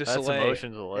Cirque du that's Soleil.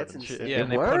 Emotions 11 That's shit. insane. Yeah, It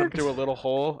and they put them worked? through a little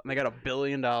hole, and they got $1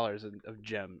 billion of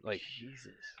gem. Like,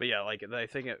 Jesus. but yeah, like I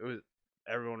think it was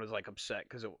everyone was like upset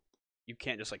because you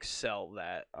can't just like sell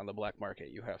that on the black market.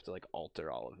 You have to like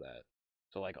alter all of that.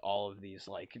 So like all of these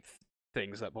like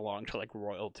things that belong to like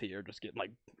royalty are just getting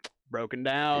like broken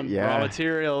down. Raw Yeah.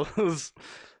 materials.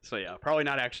 So yeah, probably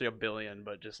not actually $1 billion,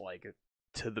 but just like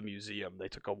to the museum, they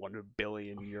took a €1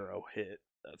 billion hit.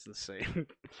 That's insane.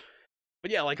 But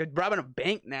yeah, like robbing a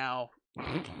bank now.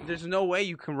 There's no way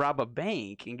you can rob a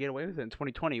bank and get away with it in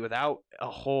 2020 without a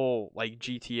whole like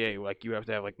GTA. Like you have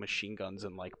to have like machine guns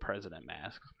and like president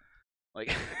masks.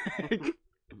 Like,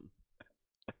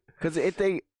 Because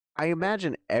I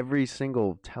imagine every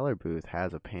single teller booth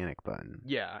has a panic button.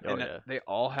 yeah, Oh, and yeah. they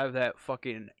all have that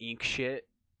fucking ink shit.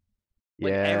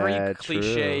 Like Yeah, every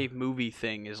cliche true. movie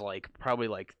thing is like probably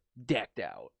like decked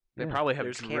out. They Yeah. probably have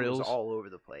There's cameras drills. all over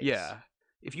the place. Yeah.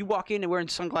 If you walk in and wearing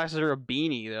sunglasses or a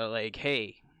beanie, they're like,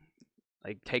 "Hey,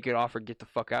 like take it off or get the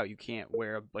fuck out. You can't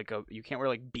wear like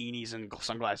beanies and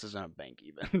sunglasses in a bank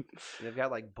even." And they've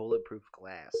got like bulletproof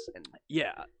glass, and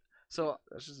Yeah. So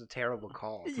that's just a terrible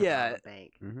call. To Yeah. rob a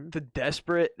bank. Mm-hmm. the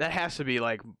desperate, that has to be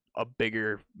like a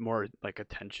bigger, more like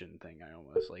attention thing. I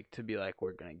almost like to be like,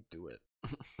 we're gonna do it.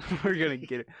 We're gonna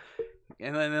get it.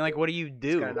 And then like, what do you Just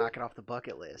do? gotta knock it off the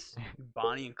bucket list.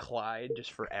 Bonnie and Clyde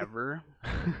just forever.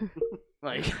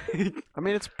 Like, I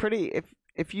mean, it's pretty.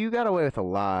 If you got away with a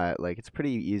lot, like it's pretty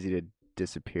easy to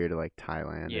disappear to like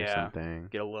Thailand or Yeah. something.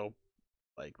 get a little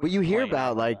like. But you hear plane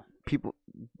about on like people,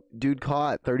 dude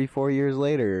caught 34 years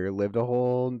later, lived a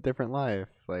whole different life.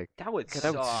 Like that would God,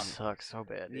 that would suck. suck so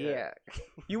bad. Yeah.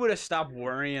 You would have stopped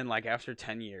worrying like after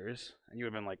 10 years, and you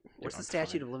would have been like, What's the "Dude, I'm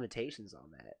statute fine." of limitations on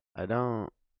that? I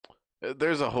don't.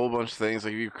 There's a whole bunch of things.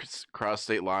 Like if you cross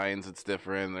state lines, it's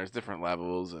different. There's different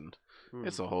levels, and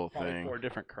it's a whole Probably thing. 4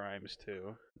 different crimes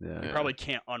too. Yeah. You Yeah. probably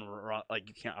can't like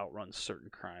you can't outrun certain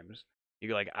crimes. You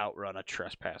can like outrun a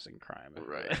trespassing crime.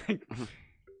 Right.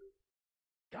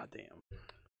 Goddamn.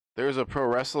 There was a pro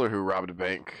wrestler who robbed a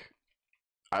bank.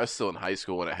 I was still in high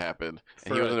school when it happened,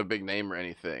 and he For- wasn't a big name or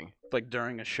anything. Like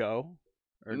during a show.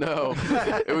 Or No,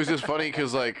 it was just funny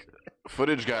because like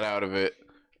footage got out of it,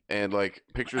 and like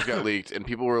pictures got leaked, and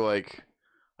people were like,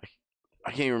 I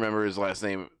can't even remember his last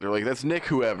name. They're like, that's Nick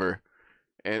whoever.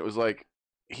 And it was like,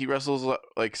 he wrestles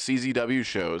like CZW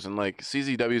shows. And like,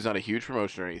 CZW is not a huge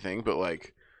promotion or anything, but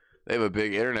like, they have a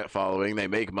big internet following. They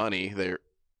make money. They're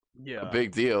a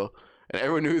big deal. And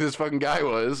everyone knew who this fucking guy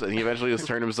was. And he eventually just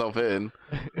turned himself in.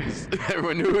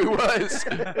 Everyone knew who he was.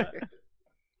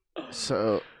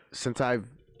 So, since am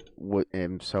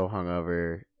so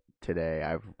hungover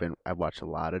today, I watched a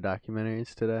lot of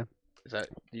documentaries today. Do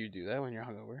you do that when you're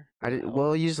hungover?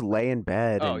 Well, you just lay in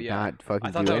bed and yeah. not fucking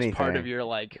I thought do that was anything. part of your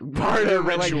Part of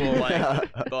ritual. yeah.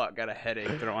 Thought got a headache.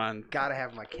 Throw on Gotta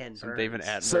have my Ken some Burns. David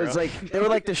Attenborough. So it's like they were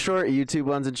like the short YouTube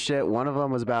ones and shit. One of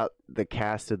them was about the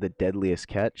cast of The Deadliest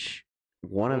Catch.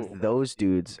 One of those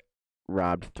dudes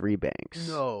robbed 3 banks.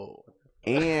 No.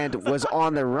 And was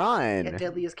on the run. Get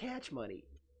Deadliest Catch money.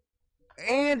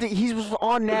 And he was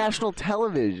on national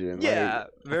television. Yeah,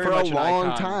 very for much a an long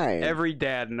icon. time. Every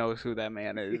dad knows who that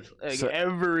man is. Like, So-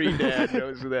 every dad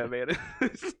knows who that man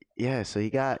is. Yeah, so he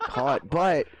got caught,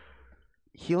 but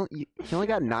he only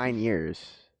got 9 years.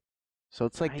 So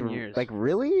it's like 9 years. like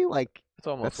really like It's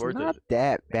almost that's worth not it.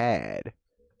 that bad.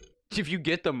 If you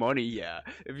get the money, yeah.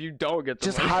 If you don't get the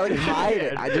Just money, hide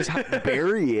it. I just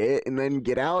bury it and then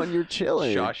get out and you're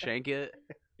chilling. Shawshank it.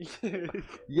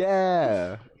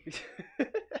 Yeah.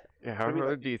 Yeah, how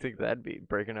hard do you think that'd be,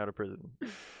 breaking out of prison?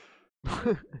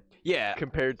 Yeah.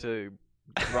 Compared to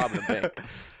robbing a bank.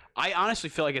 I honestly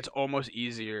feel like it's almost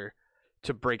easier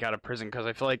to break out of prison because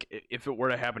I feel like if it were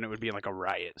to happen, it would be in like a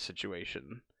riot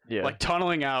situation. Yeah. Like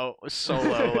tunneling out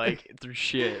solo, like through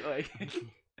shit, like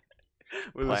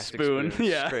with Plastic a spoon. spoons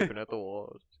Yeah. scraping at the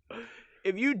walls.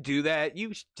 If you do that,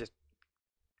 you just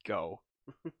go.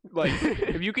 Like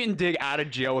if you can dig out of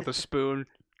jail with a spoon,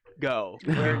 go.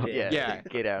 Yeah.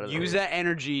 Get out of Use there. that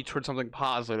energy towards something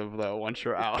positive though. Once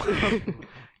you're out,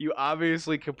 you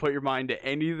obviously can put your mind to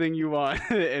anything you want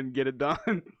and get it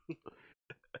done.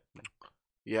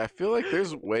 Yeah, I feel like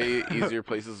there's way easier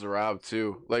places to rob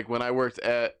too. Like when I worked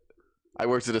at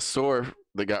a store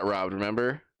that got robbed,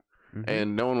 remember? Mhm.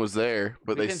 And no one was there,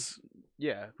 but We they can-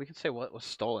 Yeah, we can say what was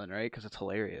stolen, right? Because it's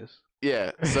hilarious.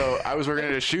 yeah. So I was working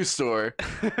at a shoe store,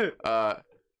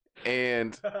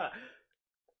 and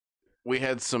we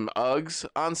had some Uggs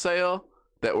on sale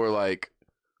that were like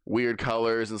weird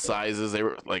colors and sizes. They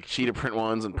were like cheetah print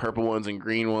ones and purple ones and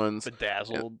green ones.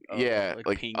 Bedazzled. Yeah,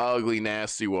 like pink ugly,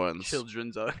 nasty ones.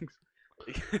 children's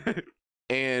Uggs.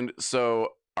 And so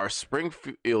our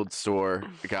Springfield store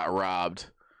got robbed.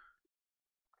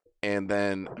 And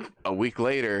then a week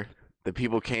later, the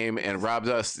people came and robbed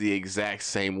us the exact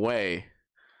same way.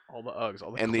 All the Uggs.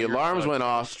 All the And the clear alarms Uggs. went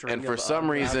off, String and for of some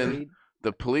reason, robbery.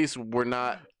 the police were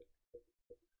not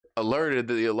alerted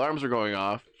that the alarms were going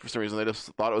off. For some reason, they just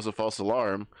thought it was a false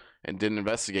alarm and didn't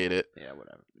investigate it. Yeah,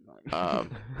 whatever.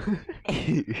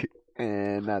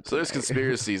 And that's So there's okay.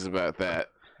 conspiracies about that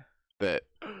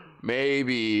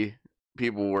maybe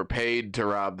people were paid to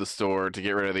rob the store to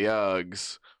get rid of the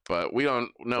Uggs, but we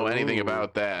don't know anything Ooh.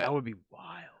 about that. That would be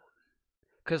wild.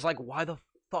 Cause like, why the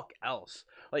fuck else?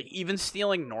 Like, even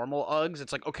stealing normal Uggs,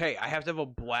 it's like, okay, I have to have a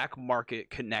black market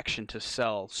connection to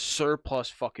sell surplus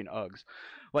fucking Uggs.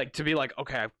 Like, to be like,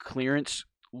 okay, I have clearance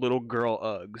little girl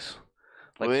Uggs.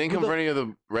 Like, Well, they didn't who come for any of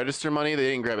the register money.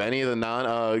 They didn't grab any of the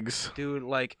non-Uggs. dude,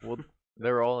 like, Well, they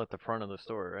were all at the front of the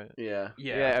store, right? Yeah.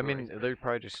 yeah, I mean, they're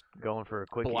probably just going for a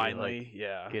quickie. blindly, Like,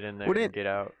 yeah. get in there Wouldn't- and get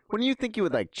out. Wouldn't you think you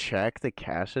would like check the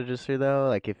cash register though?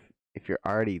 Like if you're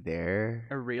already there.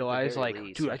 I realize, very like,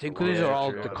 least, dude, you I have think to these watch are it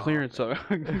all through the it. clearance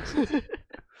Uggs.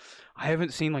 I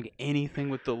haven't seen like anything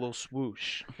with the little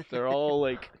swoosh. They're all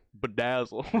like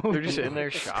bedazzled. They're just in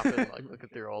there shopping, like looking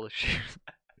through all the shoes.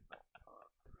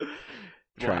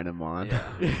 Trying them on.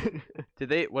 Yeah. Did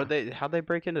they? What they? How'd they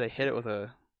break into? They hit it with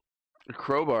a A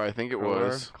crowbar, I think it crowbar?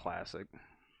 was.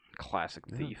 Classic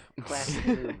thief. Classic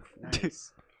move.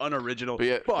 Nice. Unoriginal. But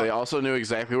yeah, Fuck. they also knew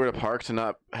exactly where to park to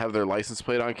not have their license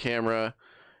plate on camera,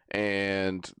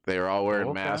 and they were all wearing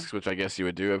Okay. masks, which I guess you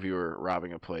would do if you were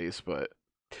robbing a place. But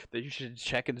You should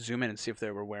check and zoom in and see if they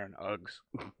were wearing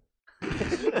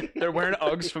Uggs. They're wearing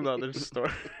Uggs from the other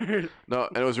store. no,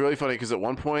 and it was really funny because at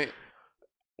one point,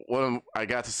 I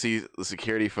got to see the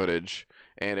security footage,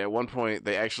 and at one point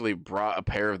they actually brought a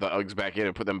pair of the Uggs back in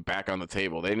and put them back on the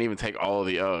table. They didn't even take all of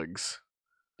the Uggs.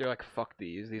 They're like, fuck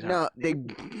these. These No,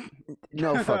 aren't.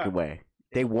 no fucking way.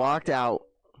 They walked out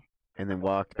and then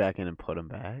walked back in and put them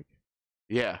back.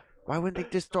 Yeah, Why wouldn't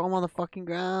they just throw them on the fucking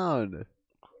ground?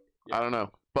 I don't know.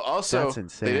 But also, That's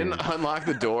insane. they didn't unlock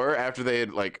the door after they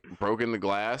had like broken the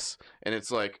glass, and it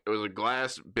was a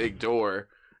glass big door,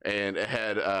 and it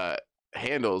had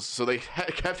handles, so they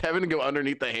kept having to go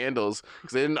underneath the handles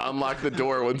because they didn't unlock the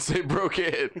door once they broke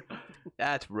in.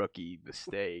 That's rookie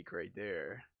mistake right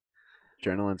there.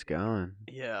 Adrenaline's going.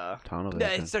 Yeah. Tunnel Yeah,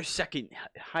 vision. it's their second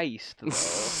heist,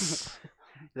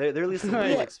 though. They're at least a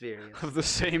little experience. Of the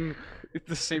same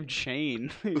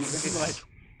chain. Like,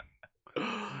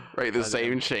 Right, the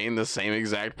same chain, the same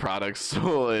exact product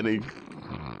stolen.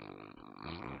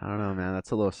 I don't know, man.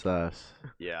 That's a little sus.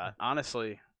 yeah,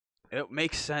 honestly, it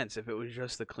makes sense if it was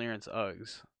just the clearance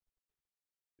Uggs.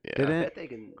 Yeah. Did I it? bet they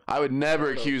can. I would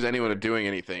never accuse anyone of doing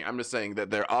anything. I'm just saying that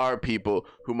there are people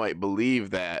who might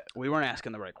believe that. We weren't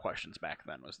asking the right questions back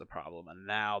then was the problem, and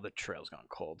now the trail's gone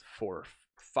cold. 4 or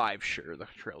 5 sure the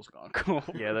trail's gone cold.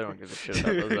 Yeah, they don't give a shit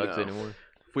about those Uggs No. anymore.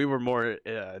 If we were more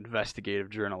investigative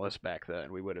journalists back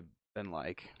then, we would have been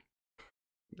like,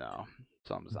 no,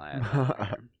 something's not happening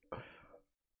here.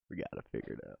 We gotta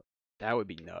figure it out. That would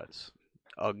be nuts.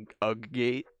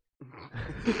 Uggate.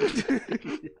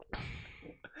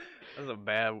 That's a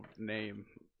bad name.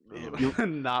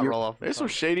 Not roll off the There's some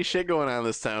tongue. shady shit going on in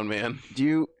this town, man. Do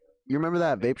you remember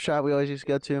that vape shop we always used to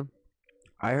go to?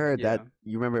 I heard that. Yeah.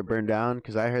 You remember it burned down?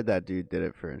 Because I heard that dude did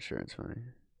it for insurance money.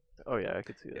 Oh yeah, I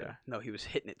could see that. Yeah. No, he was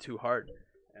hitting it too hard,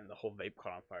 and the whole vape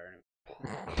caught on fire.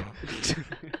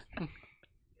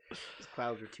 These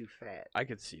clouds are too fat. I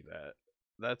could see that.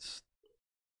 That's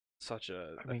such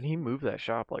a. I mean, he moved that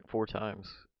shop like 4 times.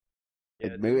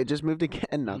 yeah, It just moved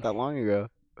again not that long ago.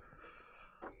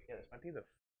 yeah, this might be the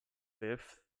 5th.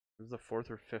 This is the 4th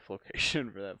or 5th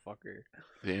location for that fucker.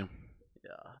 Damn.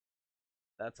 Yeah,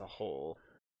 that's a whole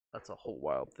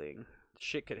wild thing.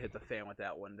 Shit could hit the fan with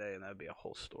that one day, and that'd be a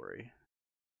whole story.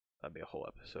 That'd be a whole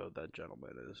episode. That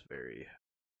gentleman is very,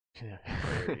 Yeah.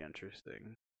 very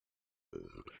interesting.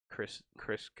 Chris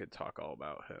could talk all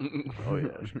about him. Oh, yeah.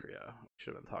 Yeah.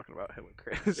 Should have been talking about him with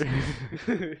Chris.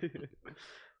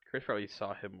 Chris probably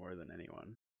saw him more than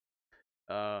anyone.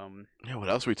 Yeah, what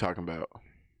else are we talking about?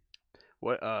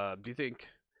 What do you think?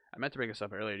 I meant to bring this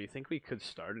up earlier. Do you think we could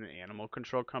start an animal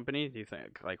control company? Do you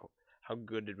think, like, how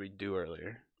good did we do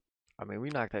earlier? I mean, we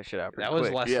knocked that shit out pretty That was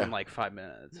quick. less Yeah. than like 5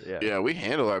 minutes. Yeah. Yeah, we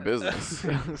handle our business.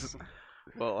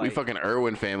 Well, We like, fucking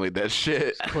Irwin family that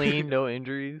shit. Clean, no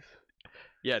injuries.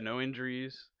 yeah, no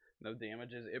injuries, no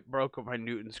damages. It broke my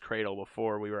Newton's cradle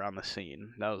before we were on the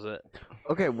scene. That was it.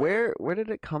 Okay, where did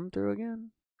it come through again?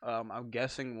 I'm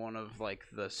guessing one of like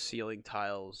the ceiling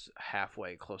tiles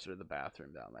halfway closer to the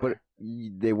bathroom down there. But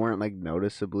they weren't like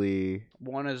noticeably.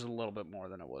 One is a little bit more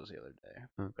than it was the other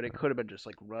day. But it could have been just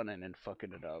like running and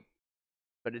fucking it up.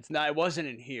 But it's not. It wasn't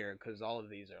in here because all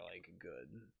of these are like good.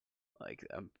 Like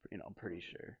I'm pretty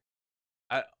sure.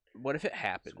 What if it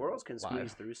happened? Squirrels can live?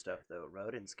 squeeze through stuff though.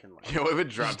 Rodents can like. Yo, if it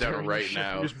dropped out right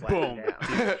now. Just flatten boom. it down.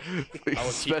 I would keep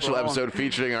Special rolling. episode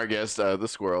featuring our guest, the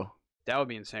squirrel. That would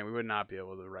be insane. We would not be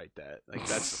able to write that. Like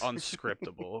that's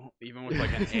unscriptable, even with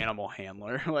like an animal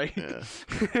handler. Like Yeah.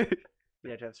 You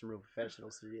have to have some real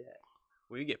professionals to do that.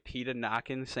 we get PETA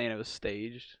knocking, saying it was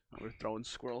staged. We're throwing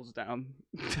squirrels down.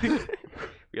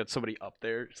 We got somebody up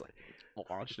there, just like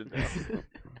launched it down.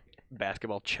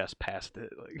 Basketball chest past it.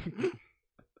 Like,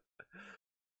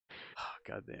 oh,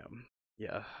 goddamn.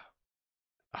 Yeah.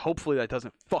 Hopefully that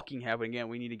doesn't fucking happen again.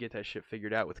 We need to get that shit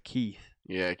figured out with Keith.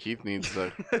 Yeah, Keith needs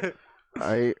to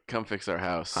I come fix our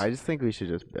house. I just think we should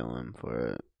just bill him for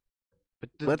it. But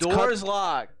the Let's door's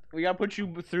locked. We gotta put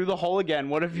you through the hole again.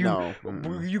 What if you No.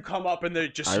 Mm-mm. you come up and they're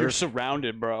just I you're ref-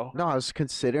 surrounded, bro? No, I was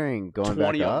considering going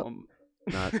back 20 of up. them.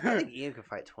 Not- I think Ian could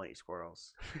fight 20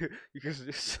 squirrels. You can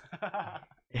just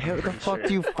How the fuck Sure.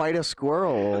 do you fight a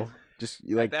squirrel? Just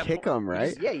you like that kick point, them,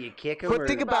 right? Yeah, you kick him. But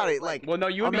think about it, like well, no,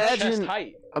 you would be chest Imagine-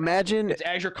 height. imagine It's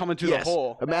as you're coming through yes, the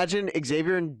hole. imagine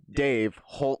Xavier and Dave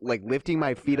like lifting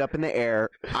my feet up in the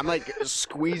air. I'm like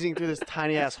squeezing through this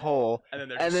tiny ass hole, And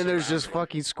then, and then there's just surrounded.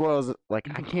 fucking squirrels. Like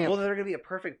I can't. Well, they're gonna be a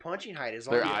perfect punching height. As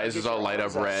long Their as you eyes get is all your light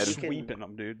arms up out, red. you can sweeping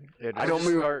them, dude. Yeah, I don't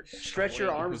just move- start Stretch your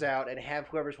swinging. arms out and have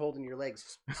whoever's holding your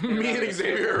legs. spin Me around and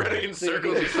Xavier are running in So you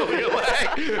circles can- until your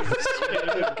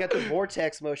leg. Get the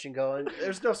vortex motion going.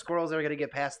 There's no squirrels that are gonna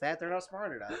get past that. They're not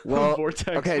smart enough. Well,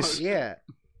 Vortex okay, mode. s- Yeah.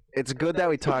 it's good that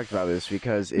we talked about this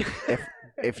because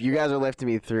if you guys are lifting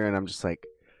me through and I'm just like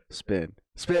spin,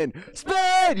 spin,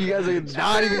 spin, you guys are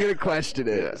not even gonna question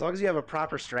it. As long as you have a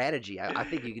proper strategy, I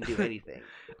think you can do anything.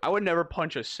 I would never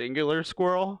punch a singular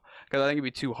squirrel because I think it'd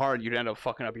be too hard. You'd end up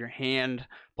fucking up your hand.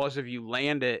 Plus, if you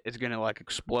land it, it's gonna like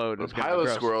explode. A It's gonna be pile of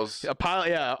gross. squirrels. A pile,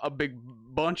 yeah, a big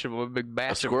bunch of them, a big A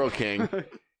batch. squirrel king.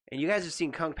 And you guys have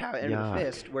seen Kung Pao Enter Yuck. the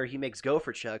Fist, where he makes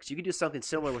gopher chucks. You can do something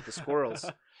similar with the squirrels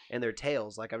and their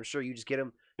tails. Like, I'm sure you just get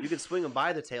them, you can swing them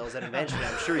by the tails, and eventually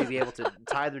I'm sure you'll be able to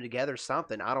tie them together or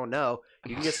something. I don't know.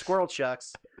 You can get squirrel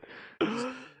chucks.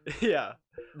 Yeah.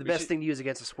 the best thing to use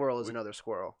against a squirrel is another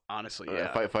squirrel. Honestly,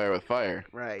 yeah. Fight fire with fire.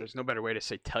 Right. There's no better way to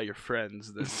say tell your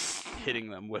friends than hitting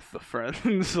them with the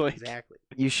friends. Like Exactly.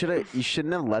 You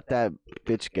shouldn't have let that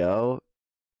bitch go.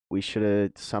 We should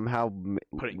have somehow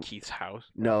put it in Keith's house.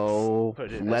 no,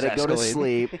 Put it- let it go to escalate.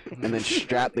 sleep and then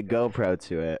strap the GoPro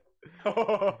to it.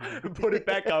 Put it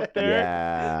back up there.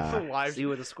 Yeah. It's a live. See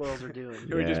what the squirrels are doing.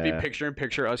 It would just be Yeah. picture in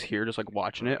picture us here, just like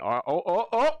watching it. Like You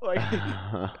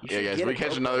Yeah, should guys, get we a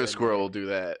catch GoPro another in squirrel, there. we'll do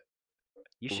that.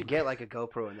 You should get like a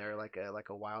GoPro in there, like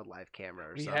a wildlife camera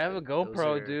or we something. have a Those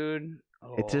GoPro, are- dude.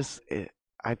 It just wasn't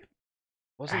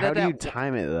how that do you that-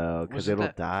 time it though? Because wasn't it'll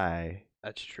that- die.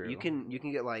 That's true. You can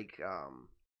get like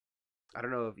I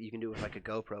don't know if you can do it with like a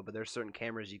GoPro, but there's certain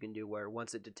cameras you can do where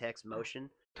once it detects motion,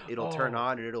 it'll turn Oh.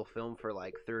 on and it'll film for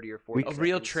like 30 or 40 We- a seconds.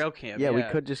 real trail cam. Yeah, we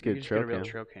could just get we a could trail a real cam.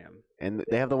 trail cam, And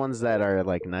they have the ones that are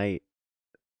like night.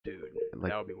 dude.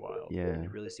 Like, that would be wild. yeah. You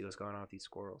really see what's going on with these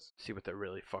squirrels. See what they're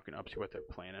really fucking up. See what they're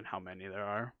planning. How many there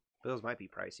are. But those might be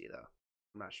pricey though.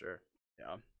 I'm not sure.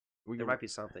 Yeah. There might be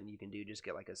something you can do. Just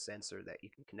get like a sensor that you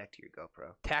can connect to your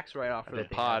GoPro. tax write off I for the bet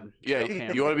they pod. have. Yeah, trail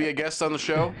cam. you want to be a guest on the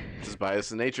show? Just buy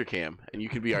us a nature cam, and you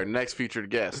can be our next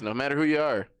featured guest, no matter who you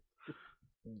are.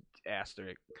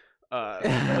 asterisk. No.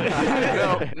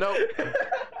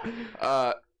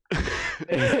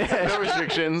 No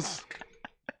restrictions.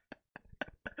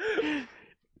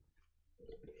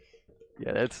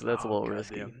 Yeah, that's a little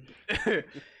risky. goddamn.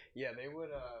 Yeah, they would.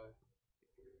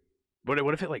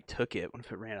 What if it like took it? What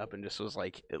if it ran up and just was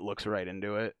like it looks right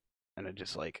into it and it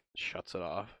just like shuts it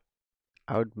off?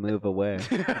 I would move away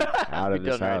out Be of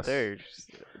this done right house. there.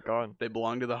 Just gone. They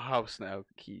belong to the house now,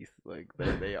 Keith. Like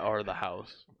they are the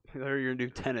house. They're your new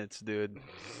tenants, dude.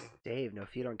 Dave, no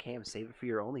feet on cam. Save it for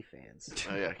your OnlyFans.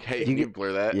 Oh yeah. Hey, You can you get-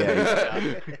 blur that?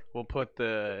 Yeah. We'll put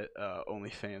the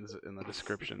OnlyFans in the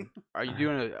description. Are you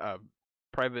doing a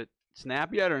private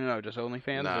snap yet, or no? Just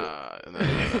OnlyFans? Nah,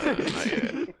 not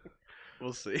yet.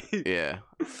 We'll see. Yeah,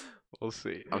 We'll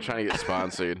see. I'm trying to get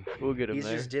sponsored. We'll get him He's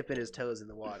there. just dipping his toes in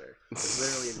the water.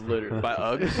 Literally. Literally. By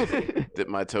Uggs. Dip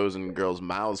my toes in girls'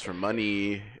 mouths for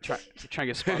money. Trying to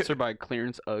get sponsored by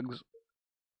Clearance Uggs.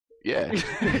 Yeah.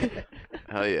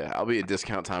 Hell yeah. I'll be a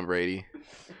discount Tom Brady.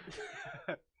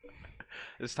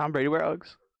 Does Tom Brady wear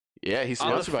Uggs? Yeah, he's On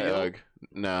the sponsored by field? UGG.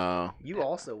 No. You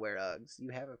also wear Uggs. You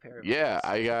have a pair of Yeah, Uggs.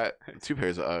 I got 2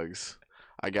 pairs of Uggs.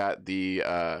 I got the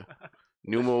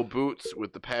Numo boots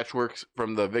with the patchworks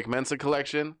from the Vic Mensa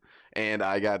collection, and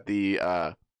I got the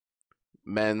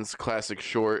men's classic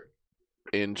short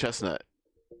in chestnut.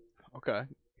 Okay.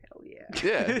 Hell yeah.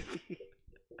 Yeah.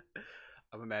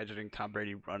 I'm imagining Tom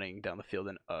Brady running down the field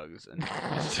in Uggs, and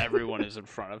everyone is in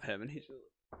front of him, and he's just...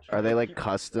 Are they like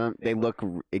custom? They look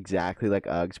exactly like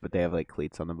Uggs, but they have like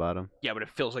cleats on the bottom. Yeah, but it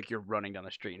feels like you're running down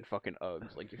the street in fucking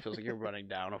Uggs. Like, it feels like you're running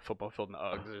down a football field in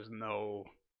Uggs. There's no...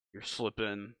 You're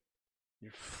slipping.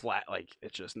 You're flat. Like,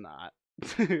 it's just not.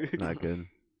 Not good.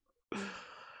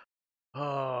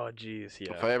 Oh, jeez,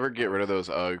 yeah. If I ever get rid of those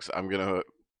Uggs, I'm going to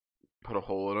put a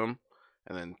hole in them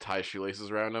and then tie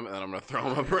shoelaces around them, and then I'm going to throw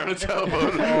them up around a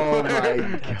telephone. Oh my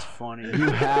That's god. funny. You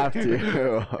have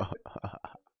to.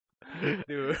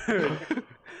 Dude.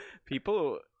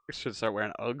 People should start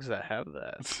wearing Uggs that have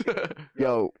that.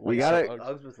 Yo, we Like, gotta.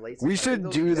 so Uggs with laces. We I think should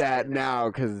those do would that sell. now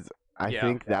because I Yeah.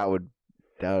 think that would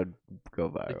go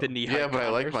viral. Like the knee-high Yeah, but I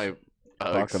like Converse. my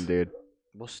Fuck Uggs. them, dude.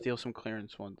 We'll steal some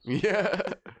clearance ones. Yeah.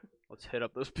 Let's hit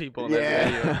up those people in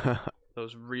that video. Yeah.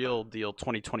 Those real deal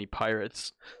 2020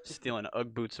 pirates stealing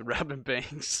Ugg boots and robbing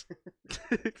banks.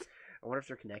 I wonder if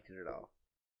they're connected at all.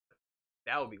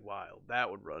 That would be wild.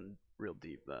 That would run real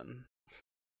deep then.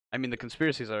 I mean, the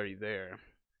conspiracy's already there.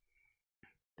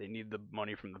 They need the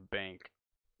money from the bank.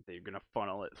 They're gonna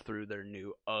funnel it through their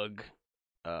new Ugg.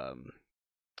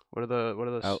 What are the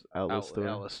Outlet store.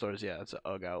 outlet stores? Yeah, it's an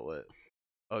Ugg outlet.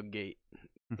 Ugggate,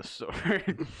 the store.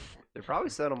 They're probably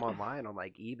selling them online on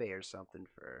like eBay or something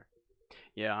for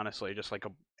Yeah, honestly, just like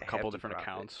a a couple hefty different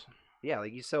profit. accounts. Yeah,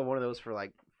 like you sell one of those for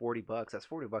like $40. That's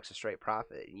 $40 a straight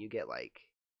profit, and you get like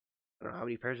I don't know how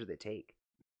many pairs would they take.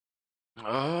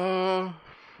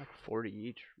 Like 40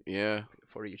 each. Yeah.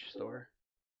 40 each store.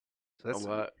 So that's a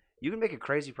lot. You can make a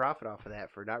crazy profit off of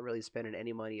that for not really spending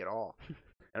any money at all. And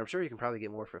I'm sure you can probably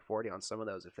get more for 40 on some of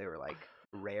those if they were like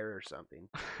rare or something.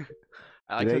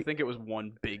 I like They- to think it was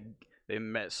one big. They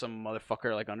met some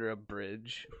motherfucker like under a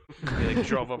bridge. They like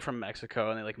drove up from Mexico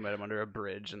and they like met him under a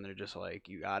bridge and they're just like,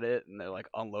 "You got it," and they're like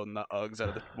unloading the Uggs out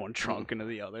of the one trunk into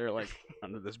the other, like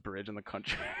under this bridge in the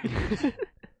country.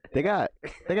 They got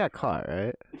caught,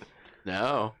 right?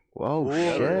 No. Whoa, Ooh,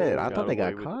 shit! I got thought they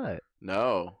got away with it. caught.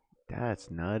 No.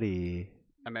 That's nutty.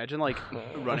 Imagine like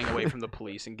running away from the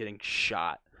police and getting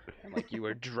shot And like you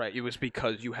were it was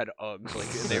because you had Uggs. Like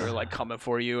they were like coming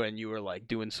for you, and you were like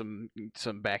doing some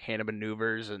backhanded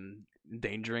maneuvers and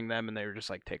endangering them, and they were just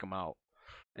like take them out,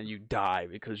 and you die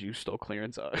because you stole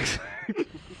clearance Uggs.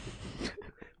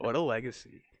 What a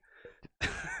legacy.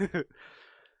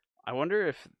 I wonder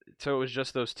if it was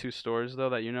just those 2 stores though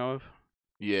that you know of.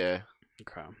 Yeah.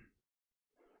 Okay.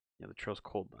 Yeah, the trail's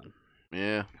cold then.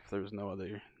 Yeah. If there was no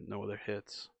other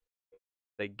hits,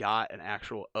 they got an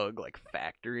actual UGG like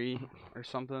factory or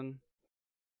something.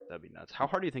 That'd be nuts. How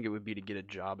hard do you think it would be to get a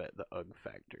job at the UGG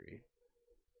factory?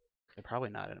 They're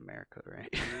probably not in America, right?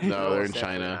 No, they're in Definitely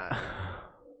China. not.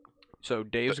 So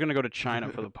Dave's gonna go to China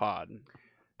for the pod.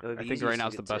 It would I be think easy right to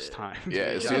now's the get best to- time. Yeah,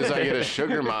 as soon as I get a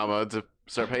sugar mama to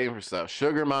start paying for stuff.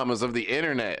 Sugar mamas of the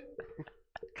internet.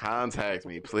 Contact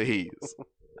me, please.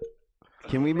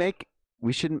 Can we make?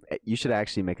 You should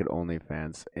actually make it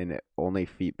OnlyFans and only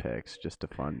feet pics just to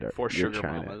fund For your sugar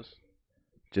China. mamas.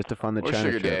 Just to fund the Or China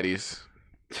sugar trip. daddies.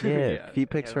 Yeah, feet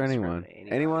pics Yeah, for that's anyone. from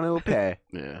anyone. Anyone who will pay.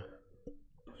 Yeah.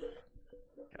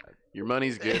 Your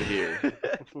money's good here.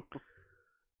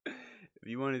 If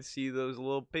you want to see those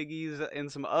little piggies in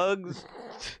some Uggs,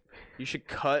 you should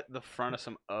cut the front of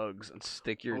some Uggs and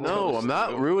stick your No, toes I'm not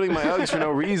through. ruining my Uggs for no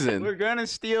We're reason. gonna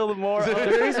steal more. Uggs.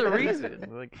 There is a reason.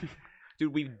 Like,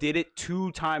 Dude, we did it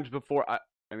 2 times before. I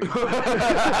mean,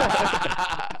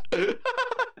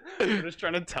 I'm just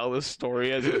trying to tell this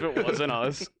story as if it wasn't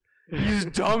us. These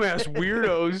dumbass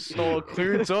weirdos stole a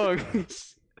clearance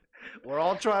Uggs. We're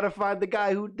all trying to find the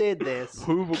guy who did this.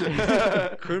 Who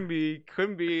couldn't be.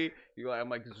 You like, I'm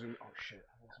like zoom. Oh shit!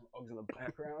 I have some Uggs in the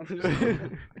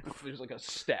background. There's like a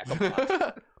stack of them.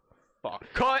 Fuck.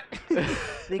 Cut.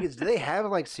 Thing is, do they have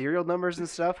like serial numbers and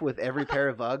stuff with every pair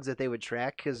of Uggs that they would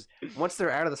track? Because once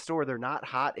they're out of the store, they're not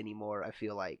hot anymore. I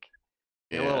feel like.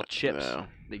 They're little chips. no.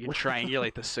 They can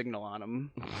triangulate the signal on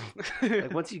them.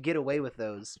 Like once you get away with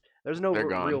those, there's no They're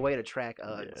gone. real way to track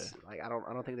Uggs. Like I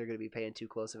don't think they're gonna be paying too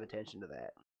close of attention to that.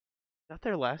 Not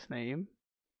their last name.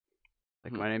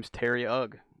 Like Hmm. my name's Terry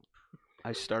Ugg.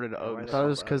 I started Oh, why I Uggs. thought it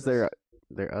was because Uggs.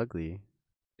 they're ugly.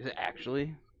 Is it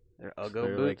actually? They're Uggo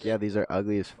They're boots. like, yeah, these are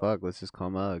ugly as fuck. Let's just call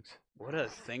them Uggs. What a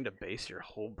thing to base your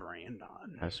whole brand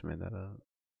on. I just made that up.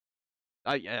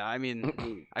 I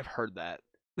mean, I've heard that.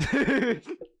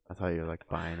 I thought you were like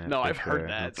buying it. No, for I've heard sure.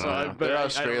 that, Okay. so I- They're but I don't know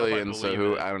if I Australian, so believe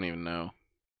who? it. I don't even know.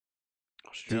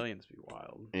 Australians be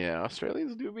wild. Yeah,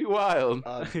 Australians do be wild.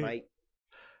 Uggs, Mike.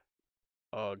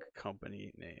 Ugg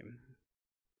company name.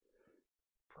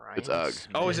 It's Ugg.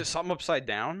 Oh, is it something upside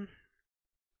down?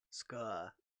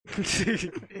 Ska.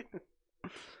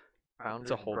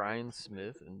 founded a whole- Brian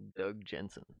Smith and Doug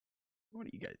Jensen. What do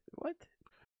you guys? What?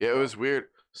 Yeah, it was weird.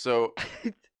 So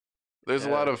there's a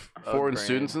Yeah, lot of Ugg foreign brand,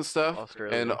 students and stuff,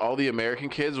 Australia. and all the American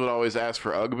kids would always ask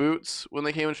for Ugg boots when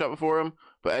they came and shop before them.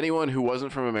 But anyone who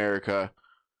wasn't from America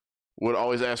would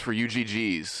always ask for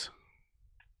UGGs.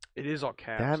 It is all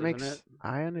caps. That isn't makes it?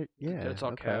 yeah. It's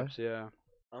all okay. caps. Yeah.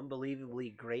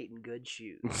 Unbelievably great and good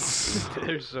shoes.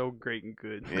 They're so great and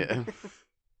good. Yeah.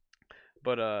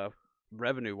 But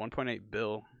revenue 1.8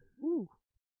 bill. Woo.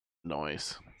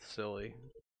 Nice. Silly.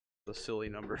 The silly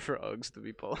number for Uggs to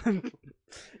be pulling.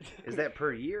 Is that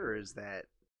per year or is that?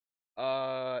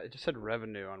 It just said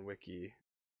revenue on Wiki.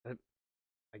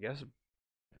 I guess $1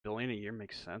 billion a year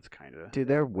makes sense, kind of. Dude,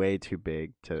 they're way too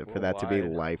big for that to be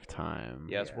worldwide. lifetime.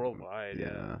 Yeah, it's Yeah. worldwide.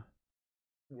 Yeah.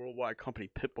 Worldwide company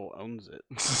Pitbull owns it.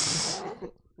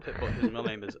 Pitbull, his middle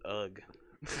name is Ugg.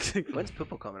 When's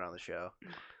Pipple coming on the show?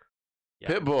 Yeah,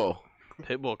 Pitbull.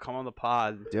 Pitbull, come on the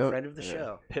pod. Dude, Friend of the Yeah.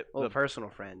 show. Pit, Well, the personal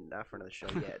friend, not friend of the show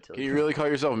yet. Till Can you really call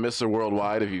yourself Mr.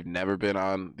 Worldwide if you've never been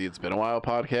on the It's Been a While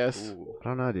podcast? Ooh. I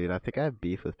don't know, dude. I think I have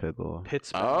beef with Pitbull.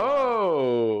 Pitt's been a while.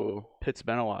 Oh. Pitt's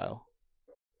been a while.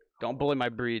 Don't bully my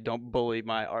breed. Don't bully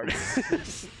my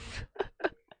artist.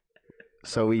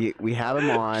 So we have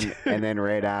him on, and then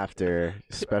right after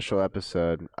special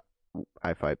episode,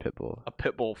 I fight Pitbull. A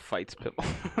Pitbull fights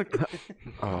Pitbull.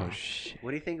 Oh shit!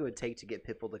 What do you think it would take to get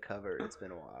Pitbull to cover? It's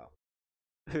been a while.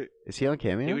 Is he on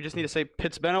Cameo? You would just need to say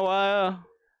Pitt's been a while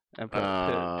and put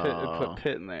Oh. put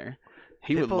Pitt in there.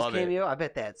 He would Pitbull's love cameo? I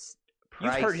bet that's it.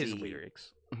 You've heard his pricey.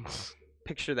 lyrics.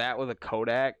 Picture that with a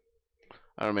Kodak.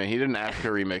 I don't know, man. He did an Africa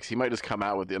remix. He might just come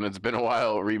out with the And It's Been a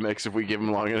While remix if we give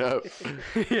him long enough.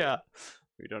 Yeah.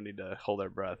 We don't need to hold our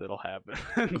breath. It'll happen.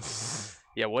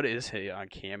 Yeah, what is he on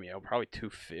Cameo? Probably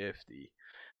 $250.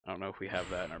 I don't know if we have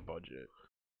that in our budget.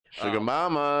 Sugar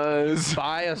Mamas.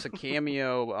 Buy us a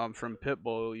Cameo from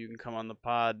Pitbull. You can come on the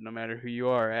pod no matter who you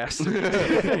are. Ask.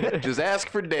 Just ask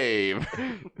for Dave.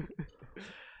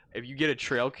 If you get a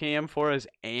trail cam for us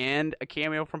and a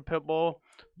cameo from Pitbull,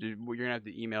 dude, you're gonna have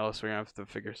to email us. We're gonna have to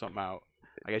figure something out.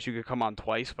 I guess you could come on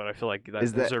twice, but I feel like that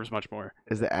Is that- deserves much more.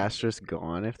 Is the asterisk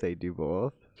gone if they do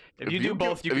both? If you do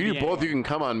both, you if can you be do both, you anyone.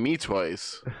 can come on me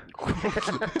twice.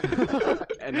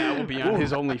 And that will be on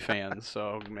his OnlyFans,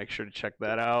 so make sure to check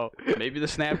that out. Maybe the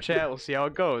Snapchat. We'll see how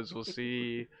it goes. We'll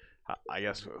see. I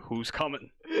guess who's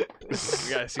coming. We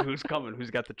gotta see who's coming. Who's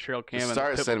got the trail cam? Just and the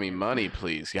start pip- sending me money,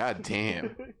 please. God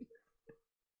damn.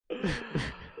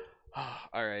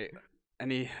 All right.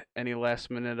 Any last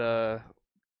minute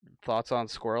thoughts on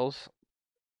squirrels?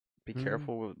 Be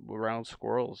careful around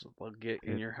squirrels. They'll get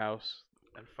in your house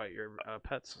and fight your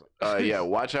pets. Yeah,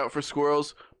 watch out for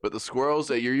squirrels, but the squirrels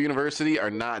at your university are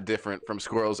not different from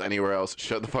squirrels anywhere else.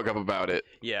 Shut the fuck up about it.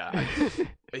 Yeah,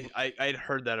 I'd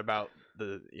heard that about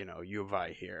the U of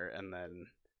I here, and then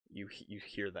you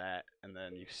hear that, and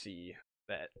then you see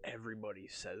that everybody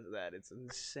says that. It's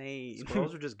insane.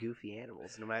 Squirrels are just goofy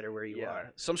animals, no matter where you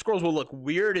are. Some squirrels will look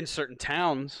weird in certain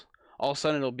towns. All of a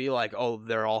sudden, it'll be like, oh,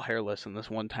 they're all hairless in this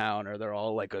one town, or they're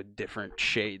all like a different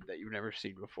shade that you've never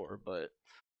seen before. But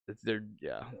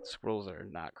squirrels are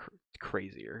not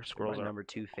crazier. Squirrels My are number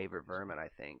 2 favorite vermin, I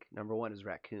think. Number 1 is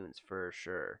raccoons for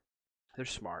sure. they're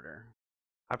smarter.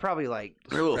 I probably like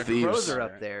They're little thieves. crows are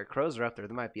up there. Crows are up there.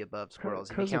 They might be above squirrels.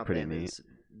 If you crows are count pretty them neat. as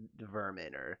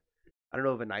vermin, or I don't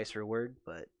know of a nicer word,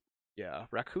 but Yeah,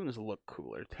 raccoons look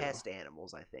cooler too. pest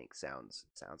animals, I think sounds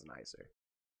nicer.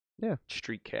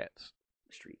 Street cats.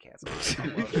 Street cats. I love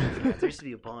street cats. There used to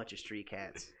be a bunch of street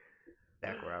cats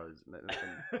back where I was,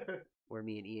 where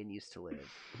me and Ian used to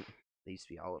live. They used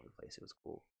to be all over the place. It was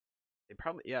cool. They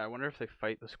probably I wonder if they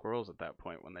fight the squirrels at that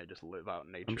point when they just live out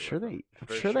in nature. I'm sure with they. them. I'm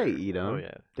For sure they eat them. Oh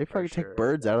yeah. They probably sure. take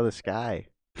birds out of the sky.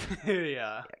 Yeah.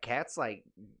 Yeah, cats like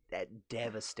that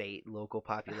devastate local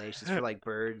populations for like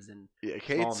birds and Yeah,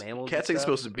 small mammals. cats and ain't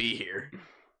stuff. supposed to be here.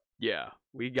 Yeah,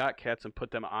 we got cats and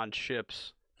put them on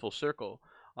ships, full circle,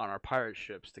 on our pirate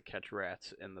ships to catch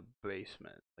rats in the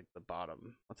basement, like the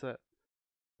bottom. What's that?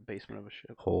 Basement of a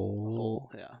ship.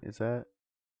 Hole. Yeah. Is that?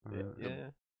 Yeah.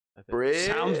 I think. Bridge.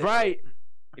 Sounds right.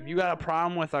 If you got a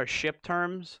problem with our ship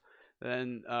terms,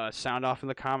 then sound off in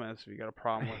the comments. If you got a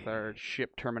problem with our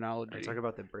ship terminology. Are you talking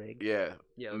about the brig? Yeah,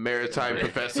 Yeah, maritime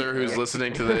professor who's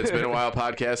listening to the It's Been a While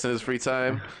podcast in his free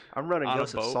time. I'm running On a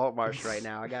Ghost of boat? Saltmarsh right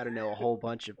now. I got to know a whole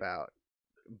bunch about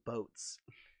boats.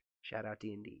 Shout out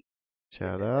D&D.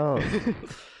 Shout out.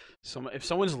 If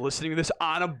someone's listening to this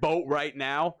on a boat right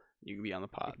now, you can be on the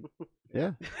pod.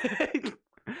 Yeah.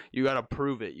 You got to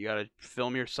prove it. You got to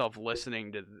film yourself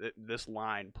listening to this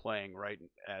line playing right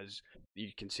as you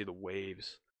can see the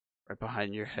waves right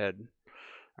behind your head.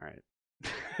 All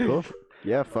right. Cool.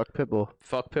 Yeah. Fuck Pitbull.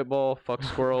 Fuck pitbull. Fuck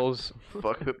squirrels.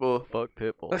 Fuck pitbull. Fuck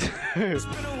pitbull. It's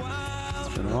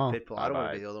been a while. Pitbull. I don't want Bye-bye.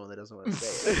 to be the only one that doesn't want to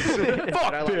say it. Fuck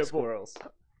But I like Pitbull. squirrels.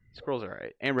 Squirrels are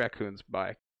alright. And raccoons.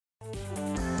 Bye.